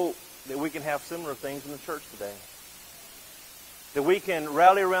me hope that we can have similar things in the church today. That we can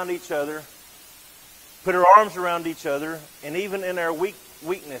rally around each other, put our arms around each other, and even in our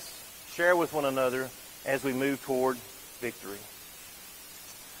weakness, share with one another as we move toward victory.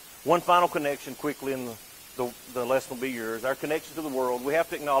 One final connection quickly, and the lesson will be yours. Our connection to the world. We have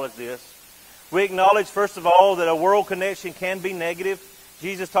to acknowledge this. We acknowledge, first of all, that a world connection can be negative.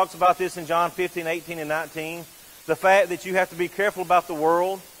 Jesus talks about this in John 15, 18, and 19. The fact that you have to be careful about the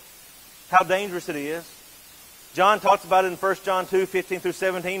world, how dangerous it is. John talks about it in 1 John 2, 15 through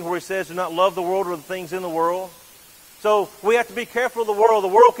 17, where he says, "Do not love the world or the things in the world." So we have to be careful of the world. The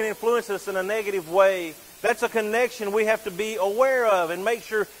world can influence us in a negative way. That's a connection we have to be aware of and make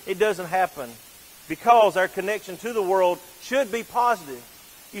sure it doesn't happen, because our connection to the world should be positive.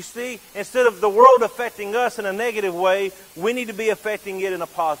 You see, instead of the world affecting us in a negative way, we need to be affecting it in a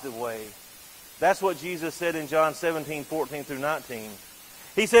positive way. That's what Jesus said in John 17, 14 through 19.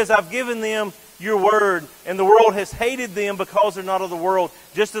 He says, "I've given them your word, and the world has hated them because they're not of the world,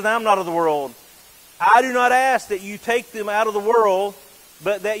 just as I'm not of the world. I do not ask that you take them out of the world,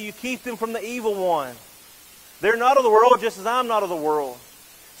 but that you keep them from the evil one. They're not of the world, just as I'm not of the world.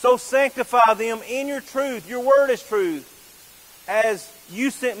 So sanctify them in your truth. Your word is truth. As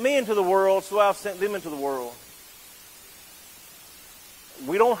you sent me into the world, so I've sent them into the world."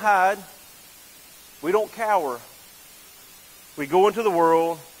 We don't hide. We don't cower. We go into the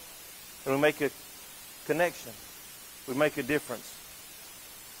world and we make a connection. We make a difference.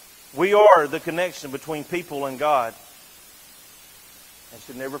 We are the connection between people and God. And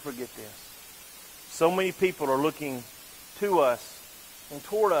should never forget this. So many people are looking to us and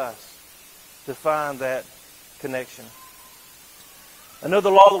toward us to find that connection.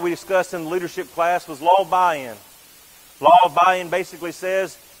 Another law that we discussed in the leadership class was law of buy-in. Law of buy-in basically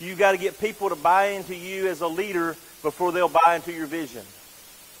says you've got to get people to buy into you as a leader before they'll buy into your vision.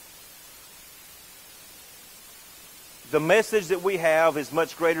 The message that we have is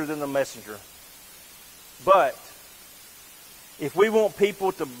much greater than the messenger. But if we want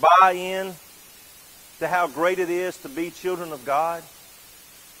people to buy in to how great it is to be children of God,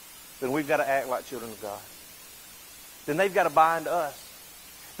 then we've got to act like children of God. Then they've got to buy into us.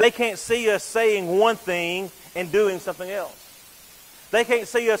 They can't see us saying one thing and doing something else. They can't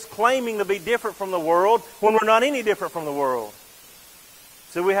see us claiming to be different from the world when we're not any different from the world.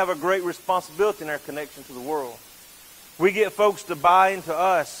 So we have a great responsibility in our connection to the world. We get folks to buy into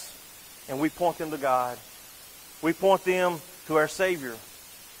us, and we point them to God. We point them to our Savior.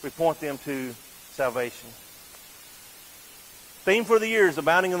 We point them to salvation. Theme for the year is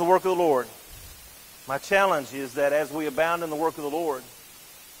abounding in the work of the Lord. My challenge is that as we abound in the work of the Lord,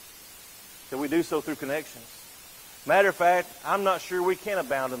 that we do so through connections. Matter of fact, I'm not sure we can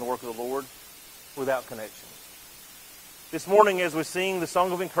abound in the work of the Lord without connections. This morning as we sing the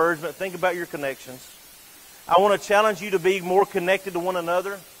song of encouragement, think about your connections. I want to challenge you to be more connected to one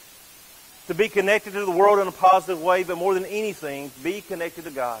another, to be connected to the world in a positive way, but more than anything, be connected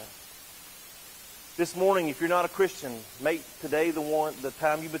to God. This morning, if you're not a Christian, make today the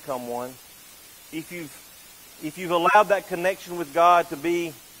time you become one. If you've allowed that connection with God to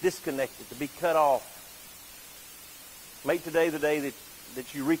be disconnected, to be cut off, make today the day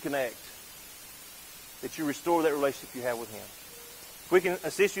that you reconnect, that you restore that relationship you have with Him. If we can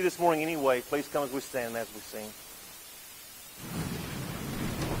assist you this morning anyway, please come as we stand and as we sing.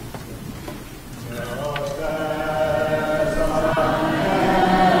 Oh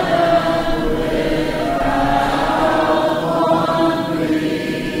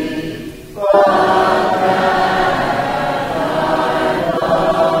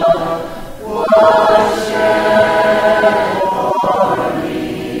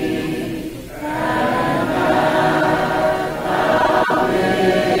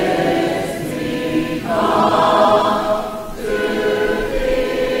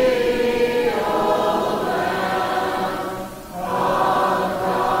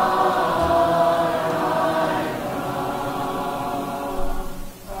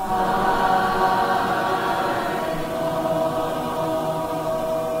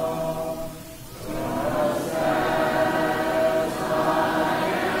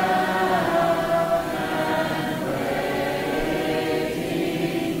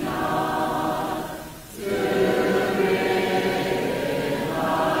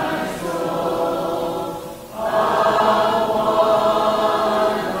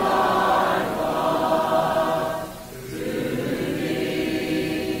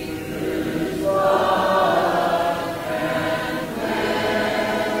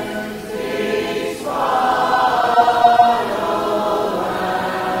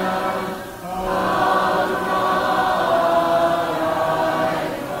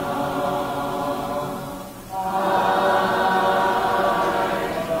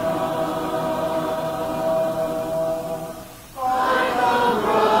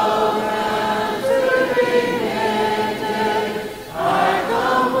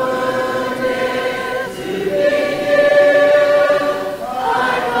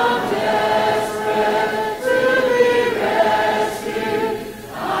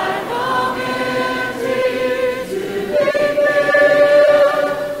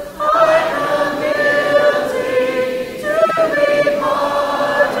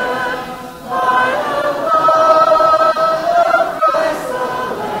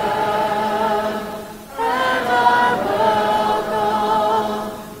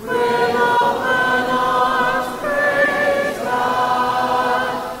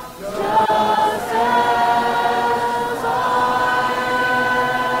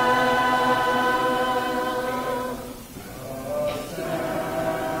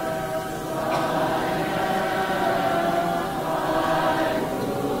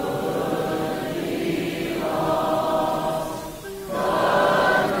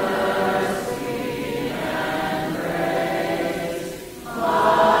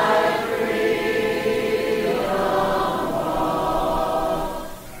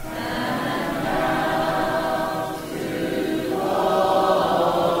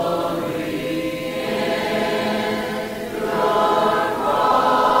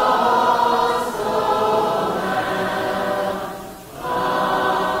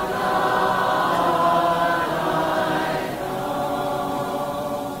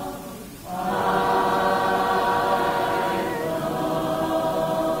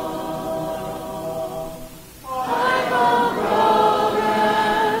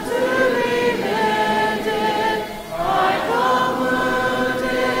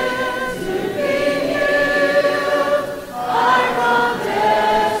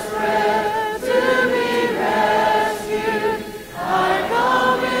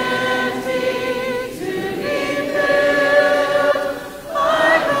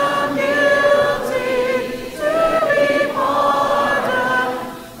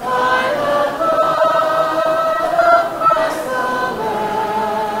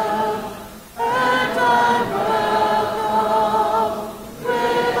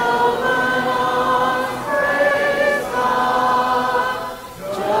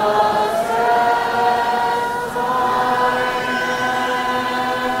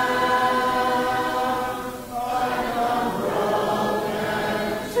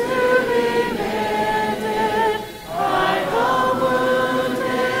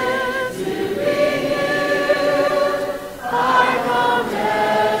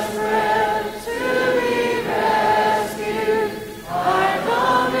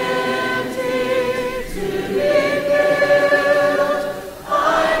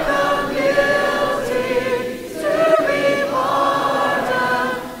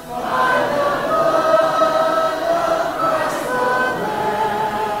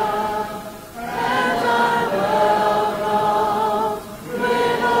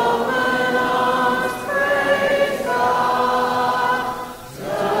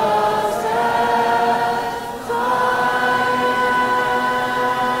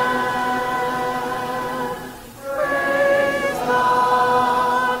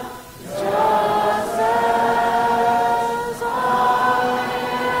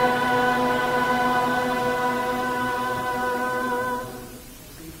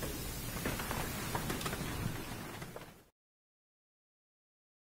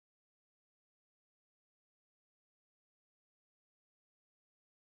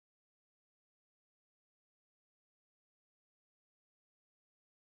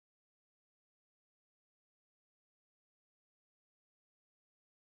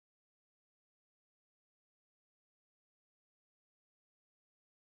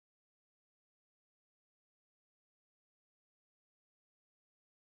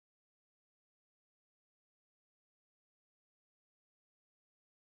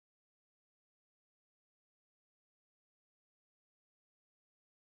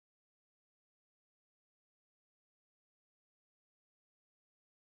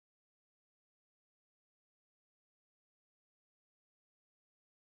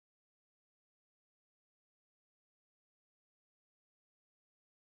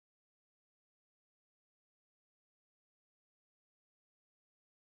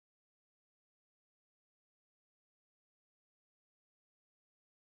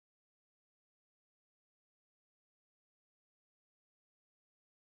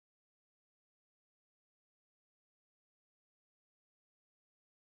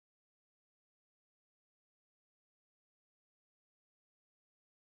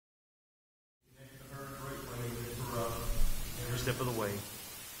step of the way.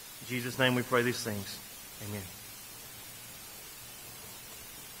 In Jesus' name we pray these things. Amen.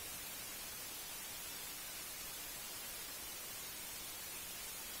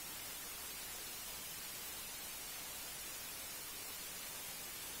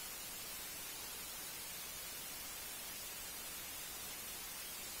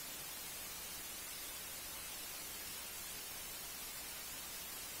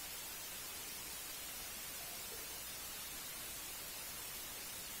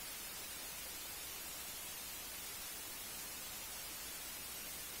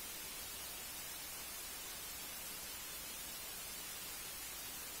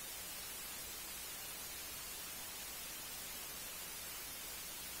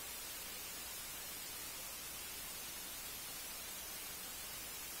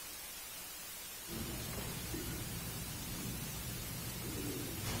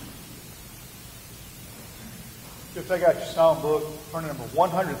 If take out your song book, turn to number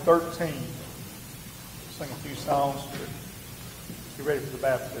 113. Sing a few songs to get ready for the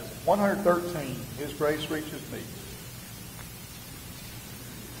baptism. 113, His grace reaches me.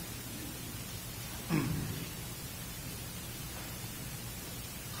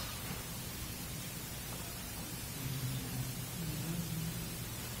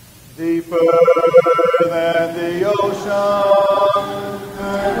 Deeper than the ocean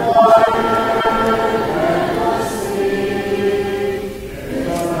and wider than the sea,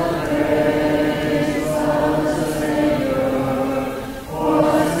 is the grace of the Savior for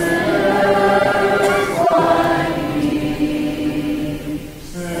sinners like me.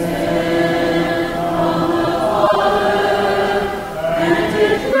 Sent from the Father, and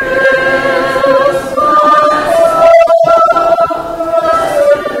it thrills my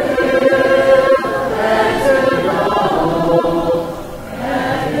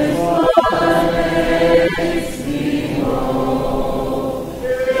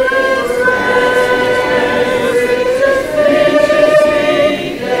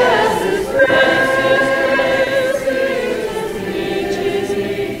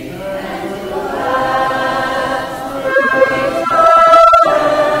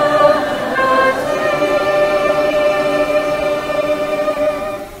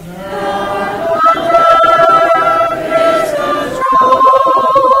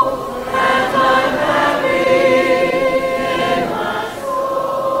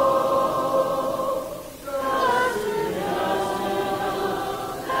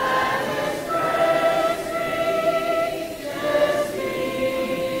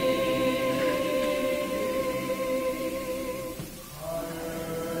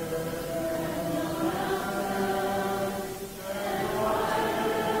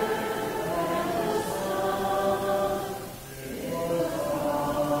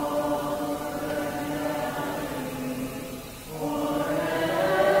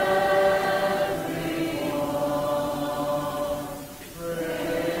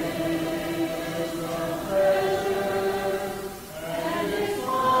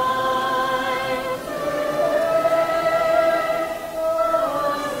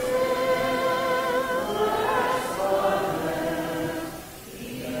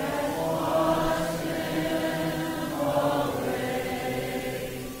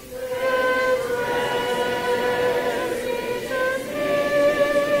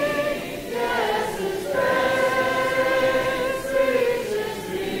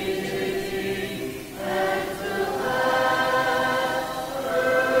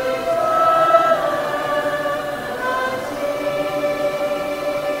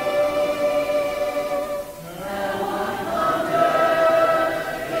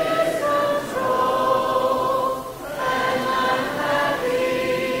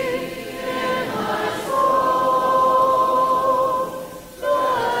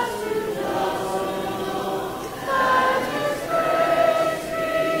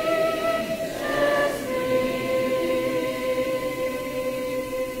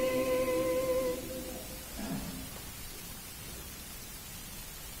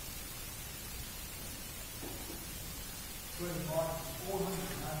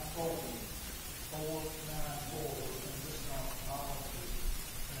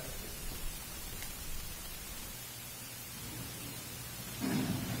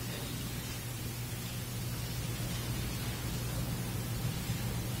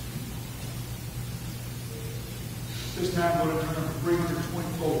This time we're going to turn to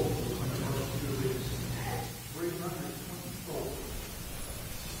 324. When the first two is 324.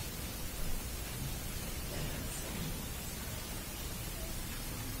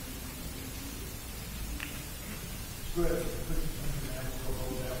 Good. Put your finger down. We'll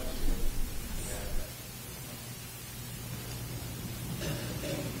hold that.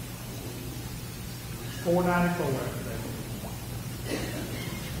 494 today.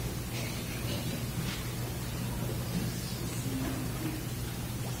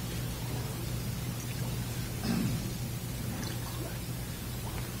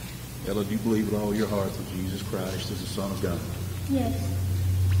 Ella, do you believe with all your heart that Jesus Christ is the Son of God? Yes.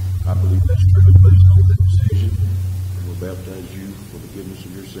 I believe that's true. Please make that decision. And we'll baptize you for the forgiveness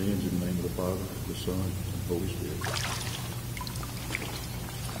of your sins in the name of the Father, the Son, and the Holy Spirit.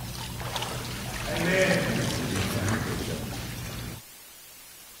 Amen.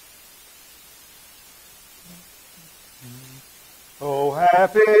 Oh,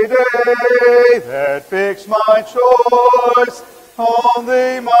 happy day that fixed my choice on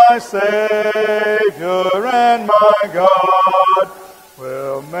Thee, my Savior and my God.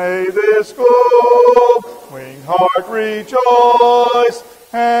 Well, may this glowing heart rejoice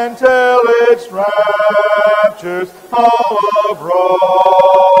and tell its raptures all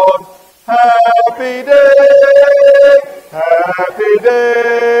abroad. Happy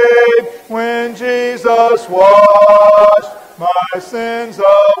day, when Jesus washed my sins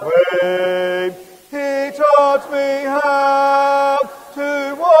away. He taught me how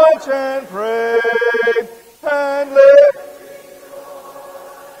to watch and pray and live,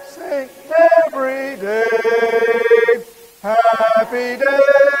 sing every day. Happy day,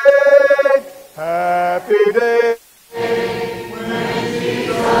 when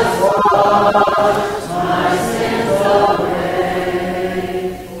Jesus washed my sins away.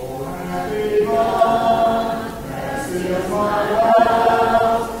 Oh, happy month that seals my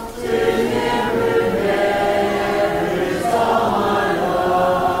vows, to Him remembrance all my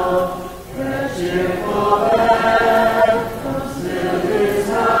love. The cheerful lamb comes to His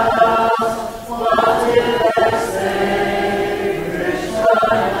house, while till that Savior shall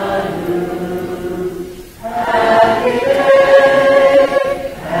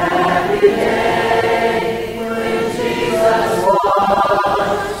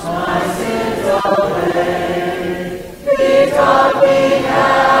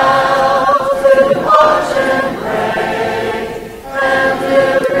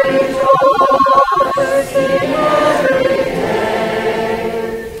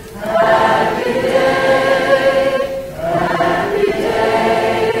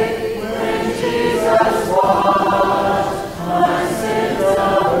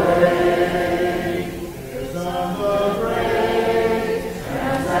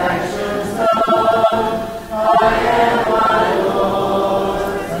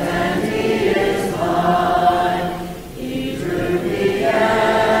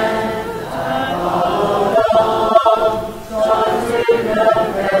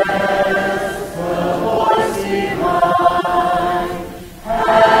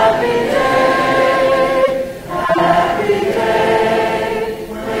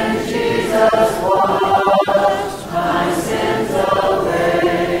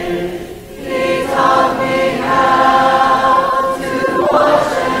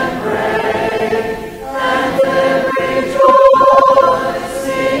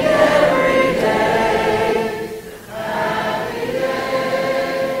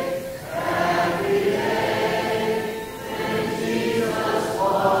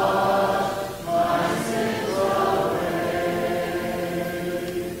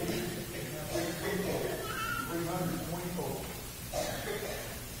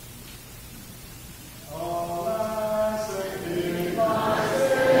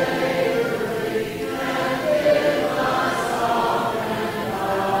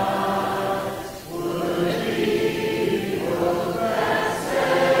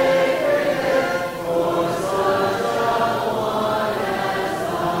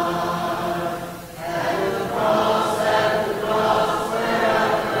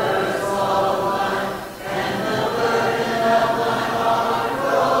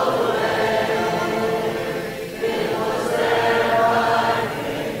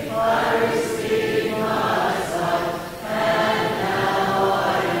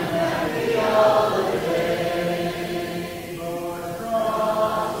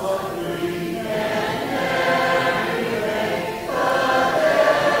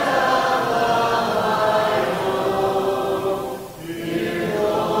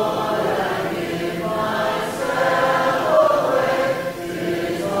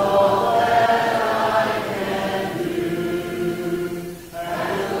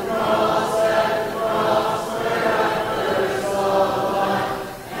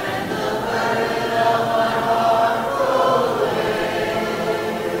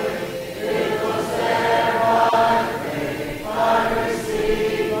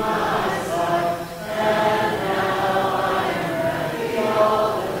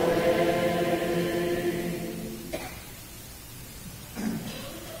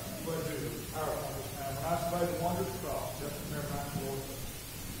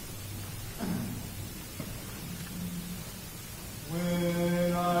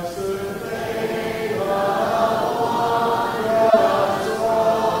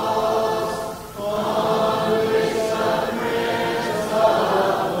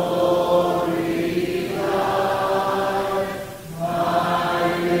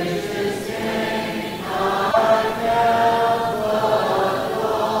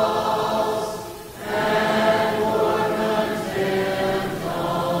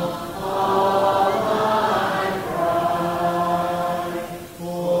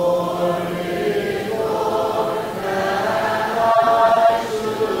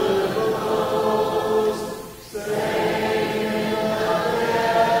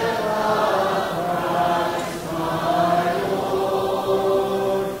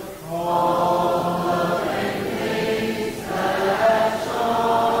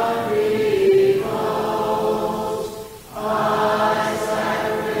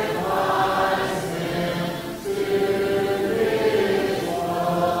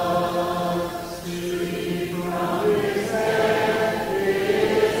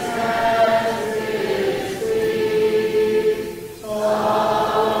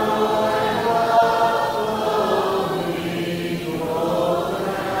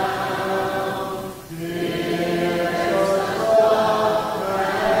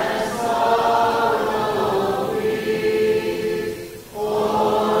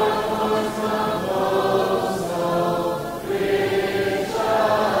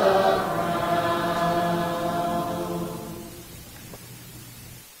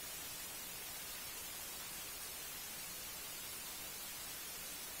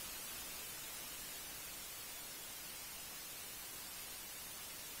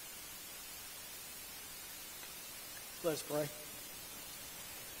Let's pray.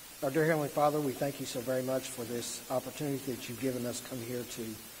 Our dear Heavenly Father, we thank you so very much for this opportunity that you've given us to come here to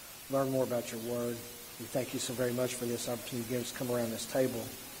learn more about your word. We thank you so very much for this opportunity you've given us to come around this table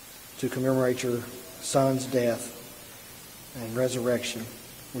to commemorate your Son's death and resurrection.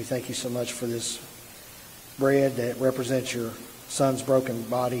 We thank you so much for this bread that represents your Son's broken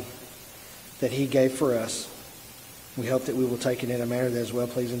body that he gave for us. We hope that we will take it in a manner that is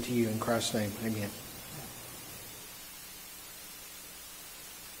well-pleasing to you. In Christ's name, amen.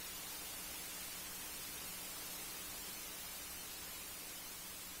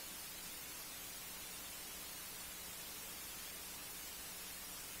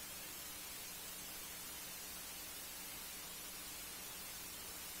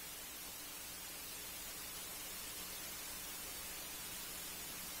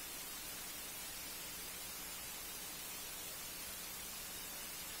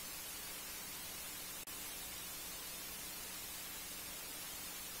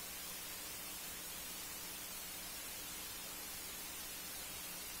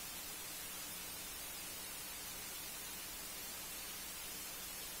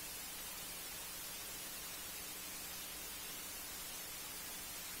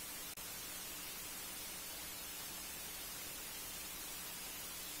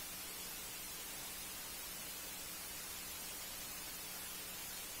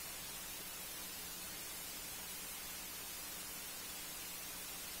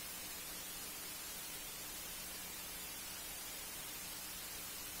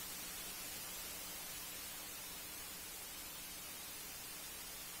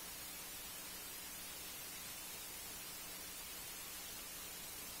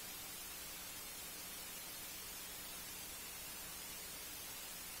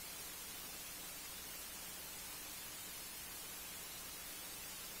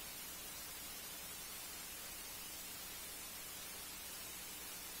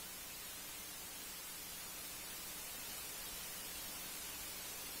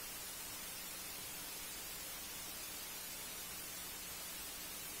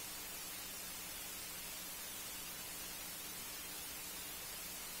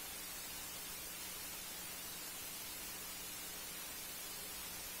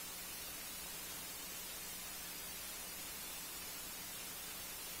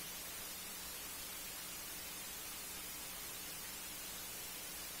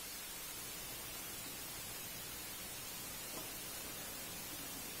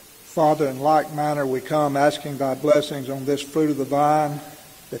 Father, in like manner we come asking thy blessings on this fruit of the vine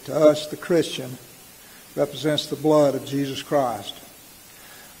that to us, the Christian, represents the blood of Jesus Christ.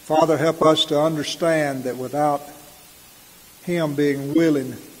 Father, help us to understand that without him being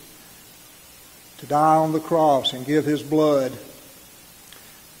willing to die on the cross and give his blood,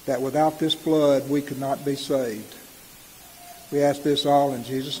 that without this blood we could not be saved. We ask this all in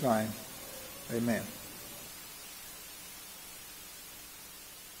Jesus' name. Amen.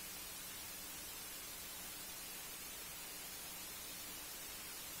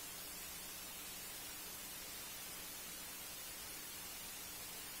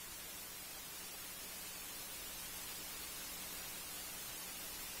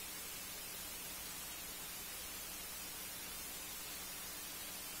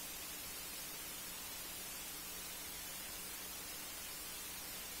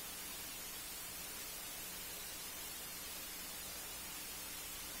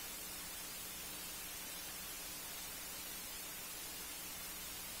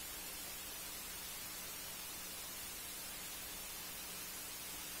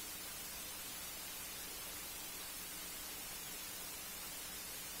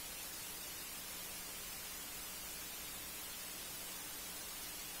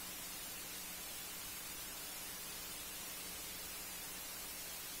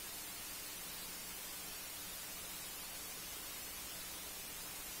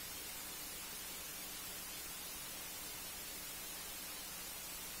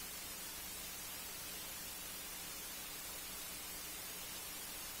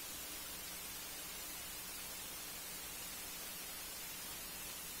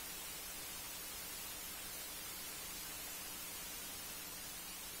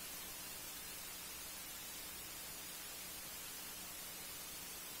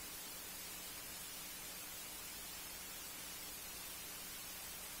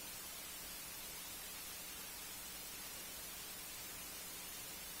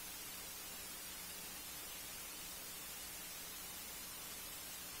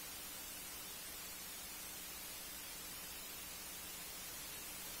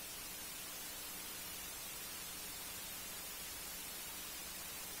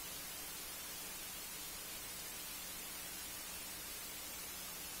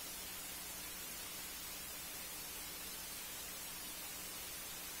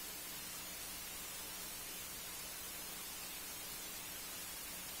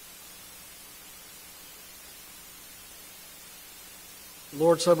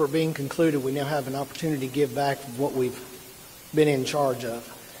 Lord Supper being concluded, we now have an opportunity to give back what we've been in charge of.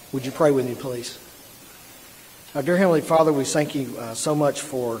 Would you pray with me, please? Our dear Heavenly Father, we thank you so much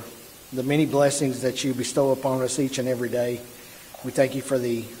for the many blessings that you bestow upon us each and every day. We thank you for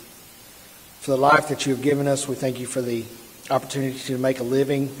the life that you have given us. We thank you for the opportunity to make a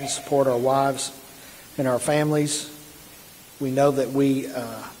living and support our wives and our families. We know that we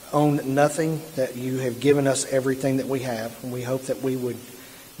own nothing, that you have given us everything that we have, and we hope that we would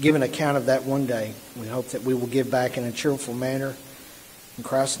give an account of that one day. We hope that we will give back in a cheerful manner. In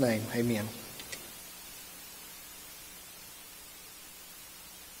Christ's name, amen.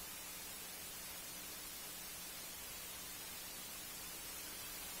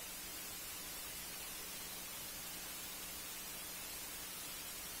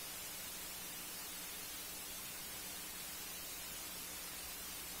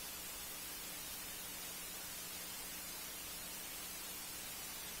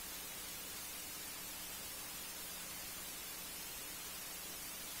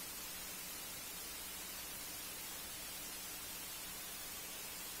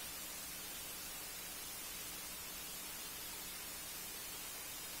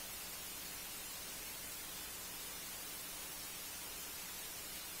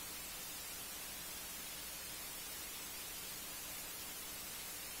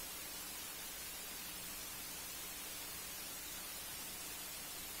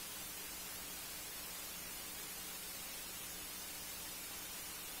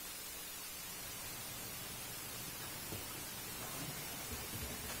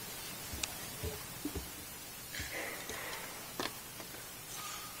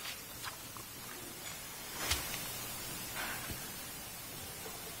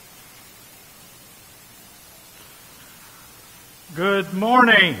 Good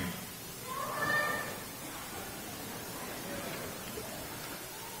morning.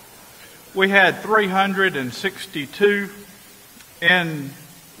 We had 362 in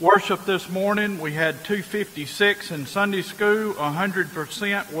worship this morning. We had 256 in Sunday school.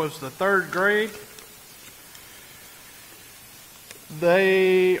 100% was the third grade.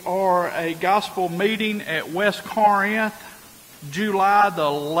 They are a gospel meeting at West Corinth, July the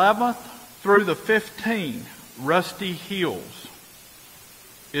 11th through the 15th. Rusty Hills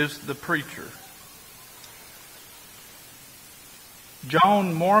is the preacher.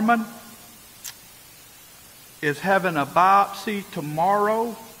 Joan Mormon is having a biopsy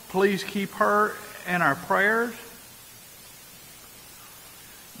tomorrow. Please keep her in our prayers.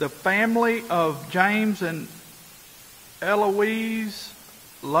 The family of James and Eloise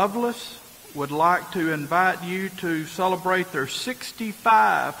Lovelace would like to invite you to celebrate their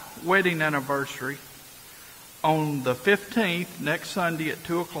 65 wedding anniversary on the 15th, next Sunday at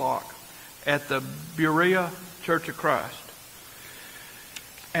 2 o'clock at the Berea Church of Christ.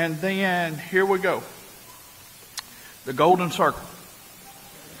 And then, here we go. The Golden Circle.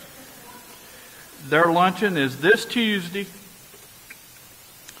 Their luncheon is this Tuesday,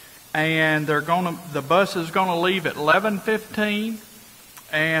 and the bus is going to leave at 11:15,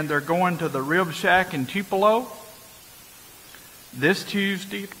 and they're going to the Rib Shack in Tupelo. This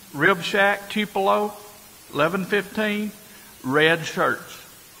Tuesday, Rib Shack, Tupelo, 11:15, red shirts.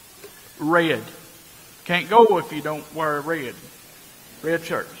 Red. Can't go if you don't wear red. Red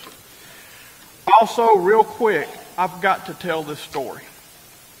shirts. Also, real quick, I've got to tell this story.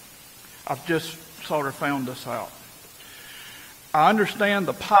 I've just sort of found this out. I understand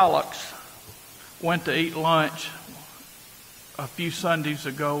the Pollocks went to eat lunch a few Sundays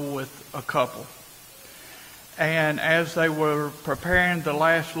ago with a couple. And as they were preparing the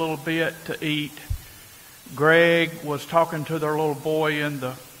last little bit to eat, Greg was talking to their little boy in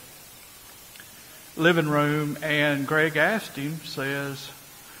the living room, and Greg asked him, says,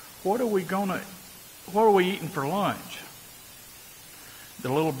 what are we eating for lunch? The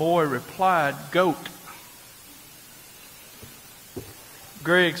little boy replied, goat.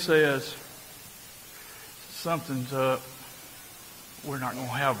 Greg says, something's up. We're not going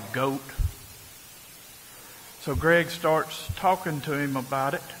to have goat. So Greg starts talking to him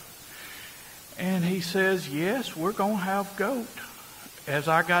about it. And he says, yes, we're going to have goat. As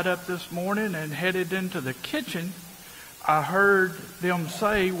I got up this morning and headed into the kitchen, I heard them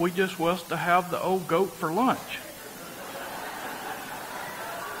say we just was to have the old goat for lunch.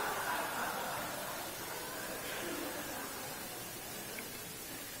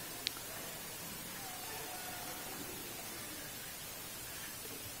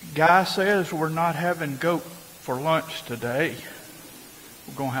 Guy says we're not having goat for lunch today.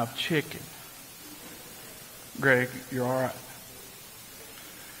 We're going to have chicken. Greg, you're all right.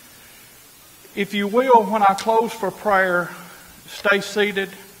 If you will, when I close for prayer, stay seated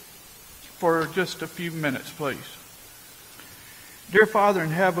for just a few minutes, please. Dear Father in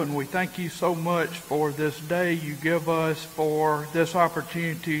heaven, we thank you so much for this day you give us, for this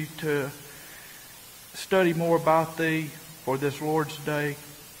opportunity to study more about Thee for this Lord's Day.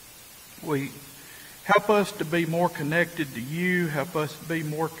 We help us to be more connected to you. Help us to be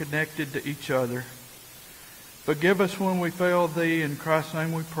more connected to each other. Forgive us when we fail Thee. In Christ's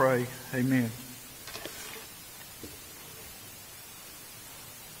name we pray. Amen.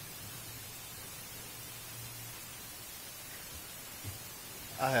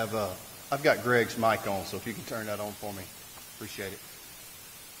 I've got Greg's mic on, so if you can turn that on for me, appreciate it.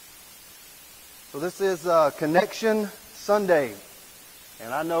 So this is Connection Sunday,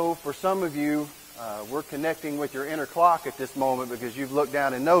 and I know for some of you, we're connecting with your inner clock at this moment because you've looked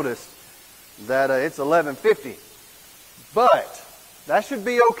down and noticed that it's 11:50. But that should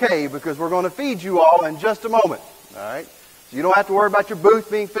be okay because we're going to feed you all in just a moment. All right, so you don't have to worry about your booth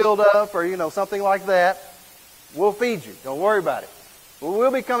being filled up or something like that. We'll feed you. Don't worry about it.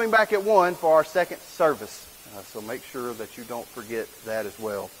 We'll be coming back at 1 for our second service, so make sure that you don't forget that as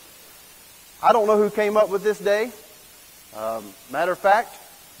well. I don't know who came up with this day. Matter of fact,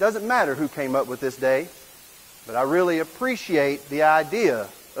 it doesn't matter who came up with this day, but I really appreciate the idea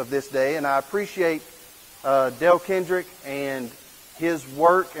of this day, and I appreciate Dale Kendrick and his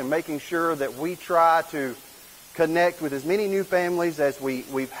work and making sure that we try to connect with as many new families as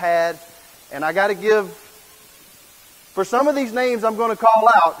we've had. And I got to give, for some of these names I'm going to call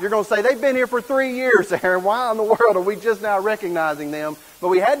out, you're going to say, they've been here for 3 years, Aaron. Why in the world are we just now recognizing them? But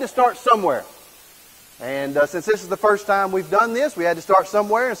we had to start somewhere. And since this is the first time we've done this, we had to start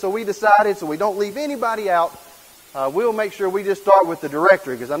somewhere. And so we decided, so we don't leave anybody out, we'll make sure we just start with the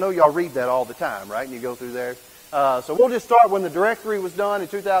directory, because I know y'all read that all the time, right? And you go through there. So we'll just start when the directory was done in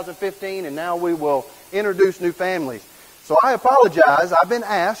 2015, and now we will introduce new families. So I apologize. I've been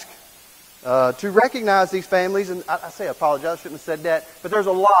asked to recognize these families, and I say apologize, I shouldn't have said that, but there's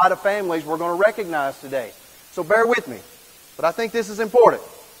a lot of families we're going to recognize today. So bear with me. But I think this is important.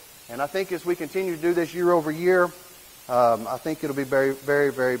 And I think as we continue to do this year over year, I think it'll be very,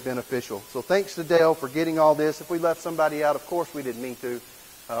 very, very beneficial. So thanks to Dale for getting all this. If we left somebody out, of course we didn't mean to.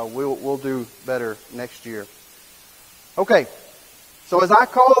 We'll do better next year. Okay. So as I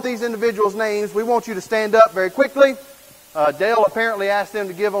call these individuals' names, we want you to stand up very quickly. Dale apparently asked them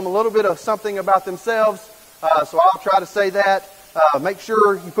to give them a little bit of something about themselves. So I'll try to say that. Make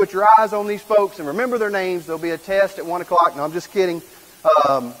sure you put your eyes on these folks and remember their names. There'll be a test at 1 o'clock. No, I'm just kidding.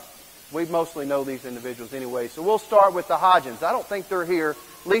 We mostly know these individuals anyway. So we'll start with the Hodgins. I don't think they're here.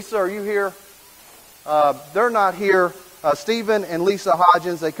 Lisa, are you here? They're not here. Stephen and Lisa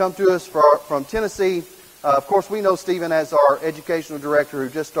Hodgins, they come to us from Tennessee. Of course, we know Stephen as our educational director who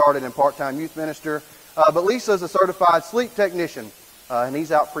just started and part-time youth minister. But Lisa is a certified sleep technician, and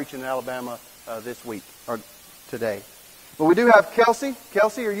he's out preaching in Alabama this week, or today. But we do have Kelsey.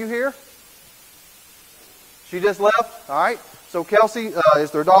 Kelsey, are you here? She just left? All right. So Kelsey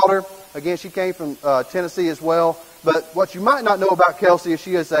is their daughter. Again, she came from Tennessee as well. But what you might not know about Kelsey is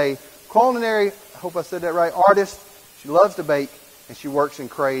she is a culinary, I hope I said that right, artist. She loves to bake, and she works in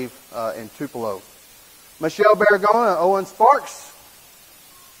Crave in Tupelo. Michelle Barragona, Owen Sparks.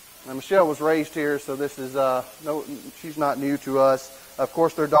 Now, Michelle was raised here, so this is she's not new to us. Of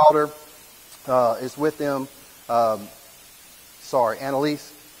course, their daughter is with them.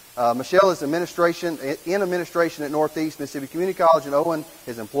 Annalise. Michelle is in administration at Northeast Mississippi Community College, and Owen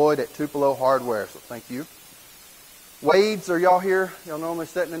is employed at Tupelo Hardware. So thank you. Wades, are y'all here? Y'all normally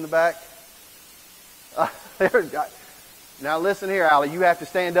sitting in the back? Now listen here, Allie. You have to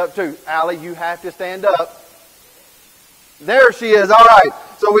stand up too. Allie, you have to stand up. There she is. All right.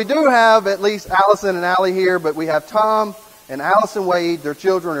 So we do have at least Allison and Allie here, but we have Tom and Allison Wade. Their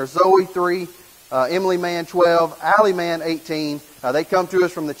children are Zoe, 3, Emily Mann, 12, Allie Mann, 18. They come to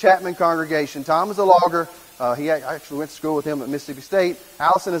us from the Chapman congregation. Tom is a logger. He actually went to school with him at Mississippi State.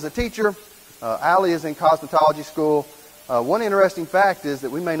 Allison is a teacher. Allie is in cosmetology school. One interesting fact is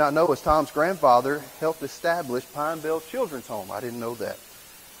that we may not know is Tom's grandfather helped establish Pineville Children's Home. I didn't know that.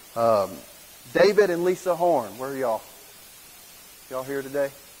 David and Lisa Horn, where are y'all? Y'all here today?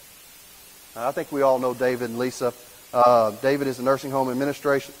 I think we all know David and Lisa. David is a nursing home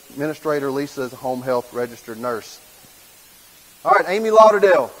administrator. Lisa is a home health registered nurse. All right, Amy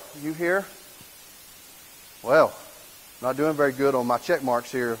Lauderdale, you here? Well, not doing very good on my check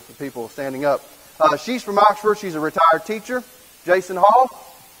marks here, the people standing up. She's from Oxford. She's a retired teacher. Jason Hall,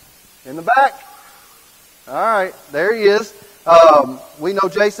 in the back. All right, there he is. We know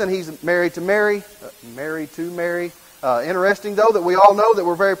Jason. He's married to Mary. Interesting, though, that we all know that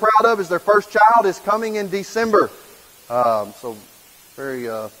we're very proud of is their first child is coming in December. So very,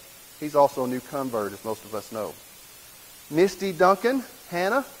 he's also a new convert, as most of us know. Misty Duncan,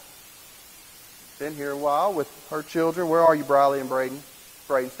 Hannah, been here a while with her children. Where are you, Briley and Braden?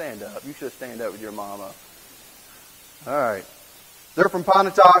 Braden, stand up. You should stand up with your mama. All right. They're from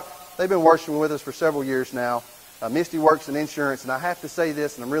Pontotoc. They've been worshiping with us for several years now. Misty works in insurance, and I have to say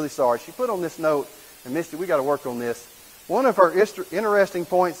this, and I'm really sorry. She put on this note, and Misty, we got to work on this. One of her interesting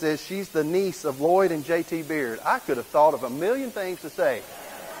points is she's the niece of Lloyd and J.T. Beard. I could have thought of a million things to say.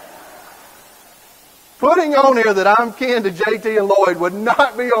 Putting on here that I'm kin to J.T. and Lloyd would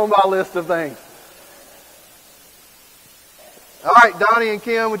not be on my list of things. All right, Donnie and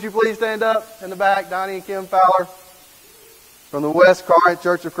Kim, would you please stand up in the back? Donnie and Kim Fowler from the West Corinth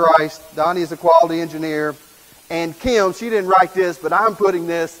Church of Christ. Donnie is a quality engineer. And Kim, she didn't write this, but I'm putting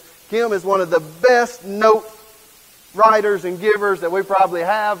this. Kim is one of the best note writers and givers that we probably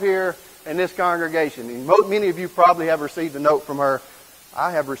have here in this congregation. And many of you probably have received a note from her.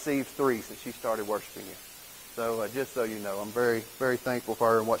 I have received 3 since she started worshiping here. So just so you know, I'm very, very thankful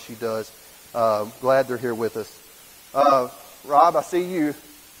for her and what she does. Glad they're here with us. Rob, I see you.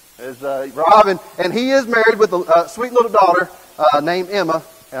 Is Rob, and he is married with a sweet little daughter named Emma,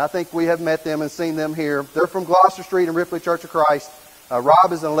 and I think we have met them and seen them here. They're from Gloucester Street and Ripley Church of Christ.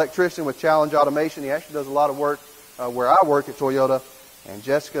 Rob is an electrician with Challenge Automation. He actually does a lot of work where I work at Toyota, and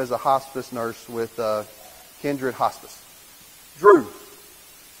Jessica is a hospice nurse with Kindred Hospice. Drew,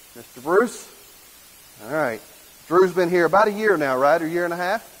 Mr. Bruce. All right, Drew's been here about a year now, right? Or a year and a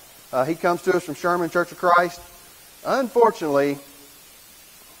half. He comes to us from Sherman Church of Christ. Unfortunately,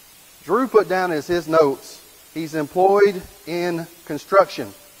 Drew put down as his notes, he's employed in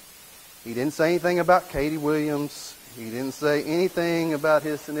construction. He didn't say anything about Katie Williams. He didn't say anything about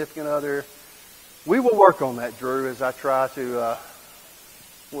his significant other. We will work on that, Drew, as I try to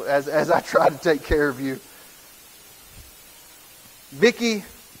take care of you. Vicki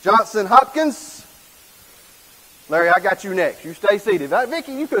Johnson Hopkins. Larry, I got you next. You stay seated.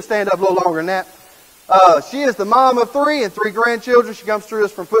 Vicki, you could stand up a little longer than that. She is the mom of 3 and 3 grandchildren. She comes through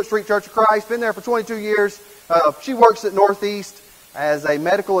us from Foot Street Church of Christ. Been there for 22 years. She works at Northeast as a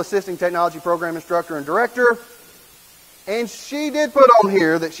medical assisting technology program instructor and director. And she did put on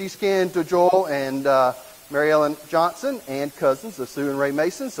here that she's kin to Joel and Mary Ellen Johnson and cousins of Sue and Ray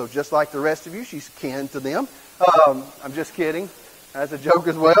Mason. So just like the rest of you, she's kin to them. I'm just kidding. That's a joke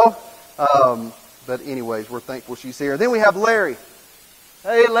as well. But anyways, we're thankful she's here. Then we have Larry.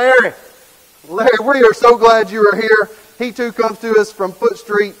 Hey, Larry. Larry, we are so glad you are here. He too comes to us from Foot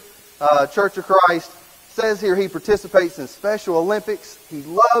Street Church of Christ. Says here he participates in Special Olympics. He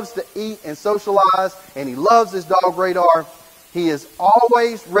loves to eat and socialize, and he loves his dog Radar. He is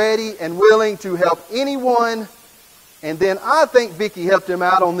always ready and willing to help anyone. And then I think Vicki helped him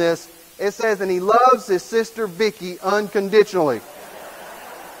out on this. It says, and he loves his sister Vicki unconditionally.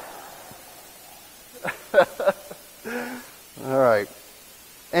 All right.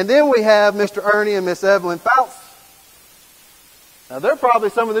 And then we have Mr. Ernie and Miss Evelyn Fouts. Now, they're probably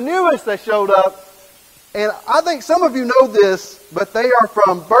some of the newest that showed up. And I think some of you know this, but they are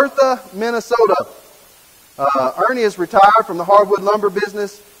from Bertha, Minnesota. Ernie is retired from the hardwood lumber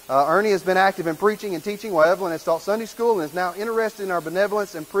business. Ernie has been active in preaching and teaching while Evelyn has taught Sunday school and is now interested in our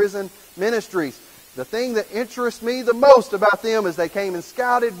benevolence and prison ministries. The thing that interests me the most about them is they came and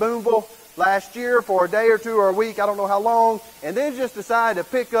scouted Boonville last year for a day or 2 or a week, I don't know how long, and then just decided to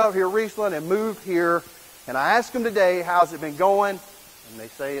pick up here recently and move here. And I asked them today, how's it been going? And they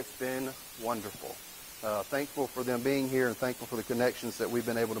say it's been wonderful. Thankful for them being here and thankful for the connections that we've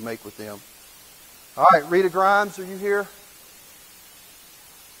been able to make with them. All right, Rita Grimes, are you here?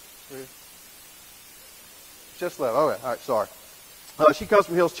 Just left. Okay, all right, sorry. She comes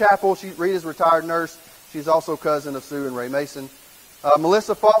from Hills Chapel. Rita's a retired nurse. She's also cousin of Sue and Ray Mason.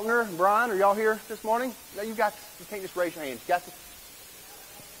 Melissa Faulkner and Brian, are y'all here this morning? No, you can't just raise your hands. You got to.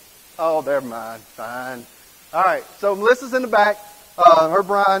 Oh, never mind. Fine. All right. So Melissa's in the back.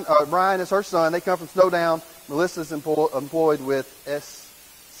 Brian is her son. They come from Snowdown. Melissa's employed with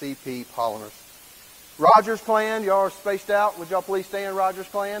SCP Polymers. Rogers Clan, y'all are spaced out. Would y'all please stand, Rogers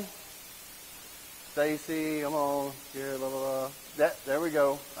Clan? Stacy, come on. Here, blah, blah, blah. There we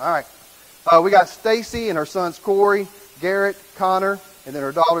go. All right. We got Stacy and her sons Corey, Garrett, Connor, and then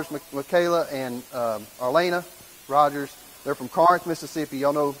her daughters Michaela and Arlena Rogers. They're from Corinth, Mississippi.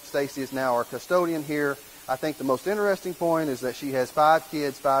 Y'all know Stacy is now our custodian here. I think the most interesting point is that she has 5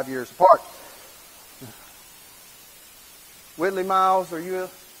 kids, 5 years apart. Whitley Miles, are you?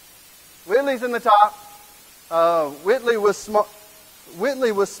 Whitley's in the top. Whitley was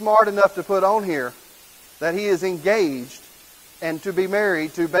smart enough to put on here that he is engaged and to be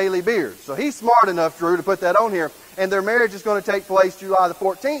married to Bailey Beers. So he's smart enough, Drew, to put that on here. And their marriage is going to take place July the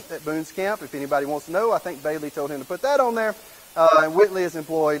 14th at Boone's Camp. If anybody wants to know, I think Bailey told him to put that on there. And Whitley is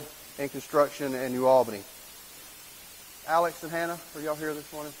employed in construction in New Albany. Alex and Hannah, are y'all here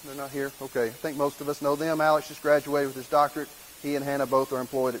this morning? They're not here? Okay. I think most of us know them. Alex just graduated with his doctorate. He and Hannah both are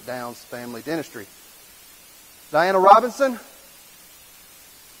employed at Downs Family Dentistry. Diana Robinson.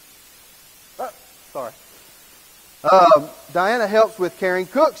 Sorry. Diana helps with carrying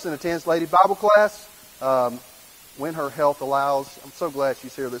cooks and attends Lady Bible class when her health allows. I'm so glad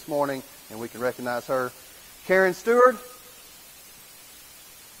she's here this morning and we can recognize her. Karen Stewart.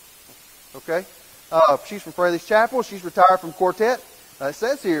 Okay. She's from Fraley's Chapel. She's retired from Quartet. It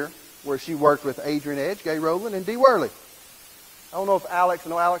says here where she worked with Adrian Edge, Gay Rowland, and Dee Worley. I don't know if Alex, I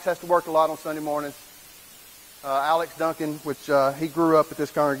know Alex has to work a lot on Sunday mornings. Alex Duncan, which he grew up at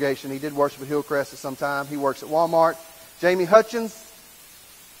this congregation. He did worship at Hillcrest at some time. He works at Walmart. Jamie Hutchins.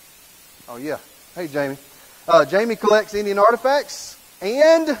 Oh, yeah. Hey, Jamie. Jamie collects Indian artifacts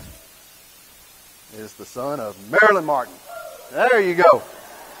and is the son of Marilyn Martin. There you go.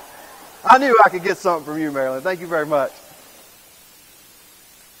 I knew I could get something from you, Marilyn. Thank you very much.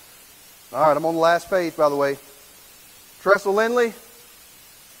 All right, I'm on the last page, by the way. Tressel Lindley.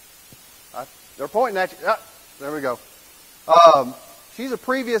 They're pointing at you. There we go. She's a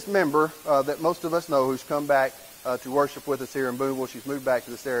previous member that most of us know who's come back to worship with us here in Boonville. She's moved back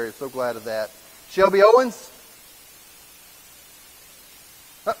to this area. So glad of that. Shelby Owens.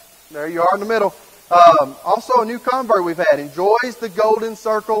 There you are in the middle. Also a new convert we've had. Enjoys the Golden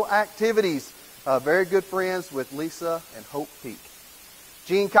Circle activities. Very good friends with Lisa and Hope Peak.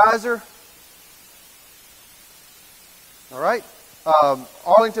 Gene Kaiser. All right.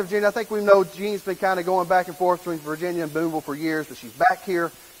 Arlington, Virginia. I think we know Jean's been kind of going back and forth between Virginia and Boonville for years, but she's back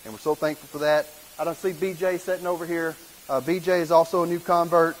here, and we're so thankful for that. I don't see BJ sitting over here. BJ is also a new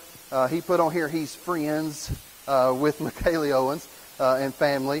convert. He put on here he's friends with McKaylee Owens and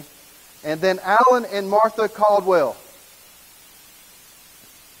family. And then Alan and Martha Caldwell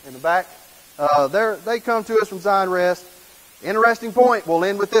in the back. They come to us from Zion Rest. Interesting point. We'll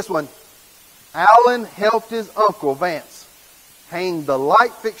end with this one. Alan helped his uncle, Vance, hang the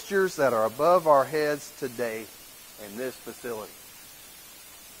light fixtures that are above our heads today in this facility.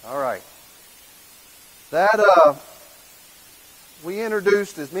 All right. We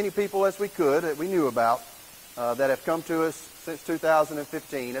introduced as many people as we could that we knew about that have come to us since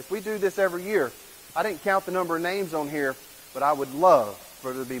 2015. As we do this every year, I didn't count the number of names on here, but I would love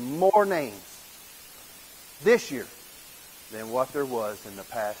for there to be more names this year than what there was in the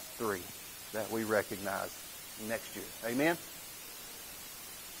past 3 that we recognize next year. Amen?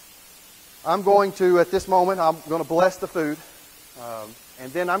 I'm going to, at this moment, I'm going to bless the food.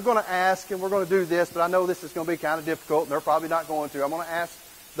 And then I'm going to ask, and we're going to do this, but I know this is going to be kind of difficult, and they're probably not going to. I'm going to ask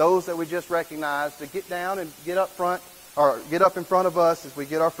those that we just recognized to get down and get up front, or get up in front of us as we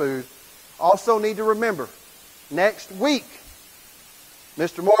get our food. Also need to remember, next week,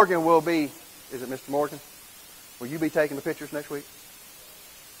 Mr. Morgan will be, is it Mr. Morgan? Will you be taking the pictures next week?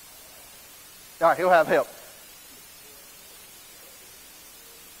 All right, he'll have help.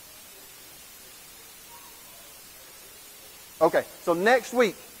 Okay, so next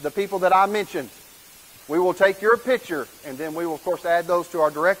week, the people that I mentioned, we will take your picture, and then we will, of course, add those to our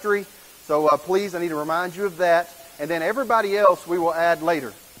directory. So please, I need to remind you of that. And then everybody else we will add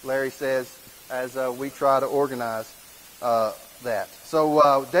later, Larry says, as we try to organize that.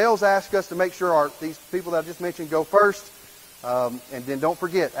 So Dale's asked us to make sure these people that I just mentioned go first. And then don't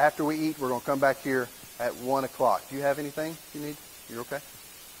forget, after we eat, we're going to come back here at 1 o'clock. Do you have anything you need? You're okay?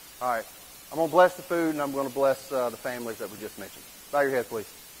 All right. I'm going to bless the food, and I'm going to bless the families that we just mentioned. Bow your head, please.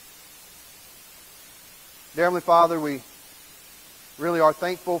 Dear Heavenly Father, we really are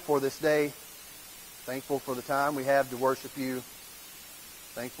thankful for this day. Thankful for the time we have to worship you.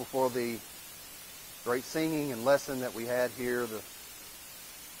 Thankful for the great singing and lesson that we had here. The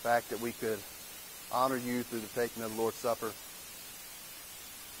fact that we could honor you through the taking of the Lord's Supper.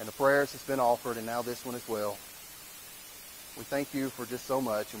 And the prayers that's been offered, and now this one as well. We thank you for just so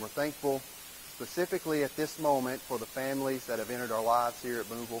much, and we're thankful specifically at this moment for the families that have entered our lives here at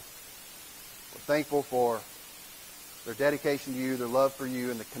Boonville. We're thankful for their dedication to you, their love for you,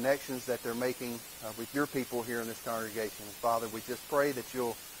 and the connections that they're making with your people here in this congregation. And Father, we just pray that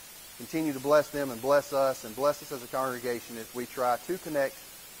you'll continue to bless them and bless us as a congregation as we try to connect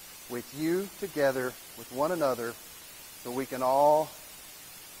with you together, with one another, so we can all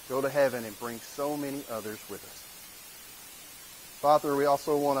go to heaven and bring so many others with us. Father, we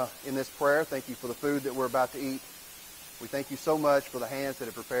also want to, in this prayer, thank you for the food that we're about to eat. We thank you so much for the hands that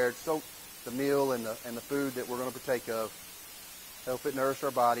have prepared the meal and the food that we're going to partake of. Help it nourish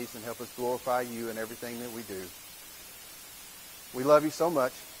our bodies and help us glorify you in everything that we do. We love you so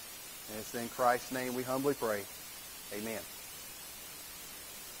much, and it's in Christ's name we humbly pray. Amen.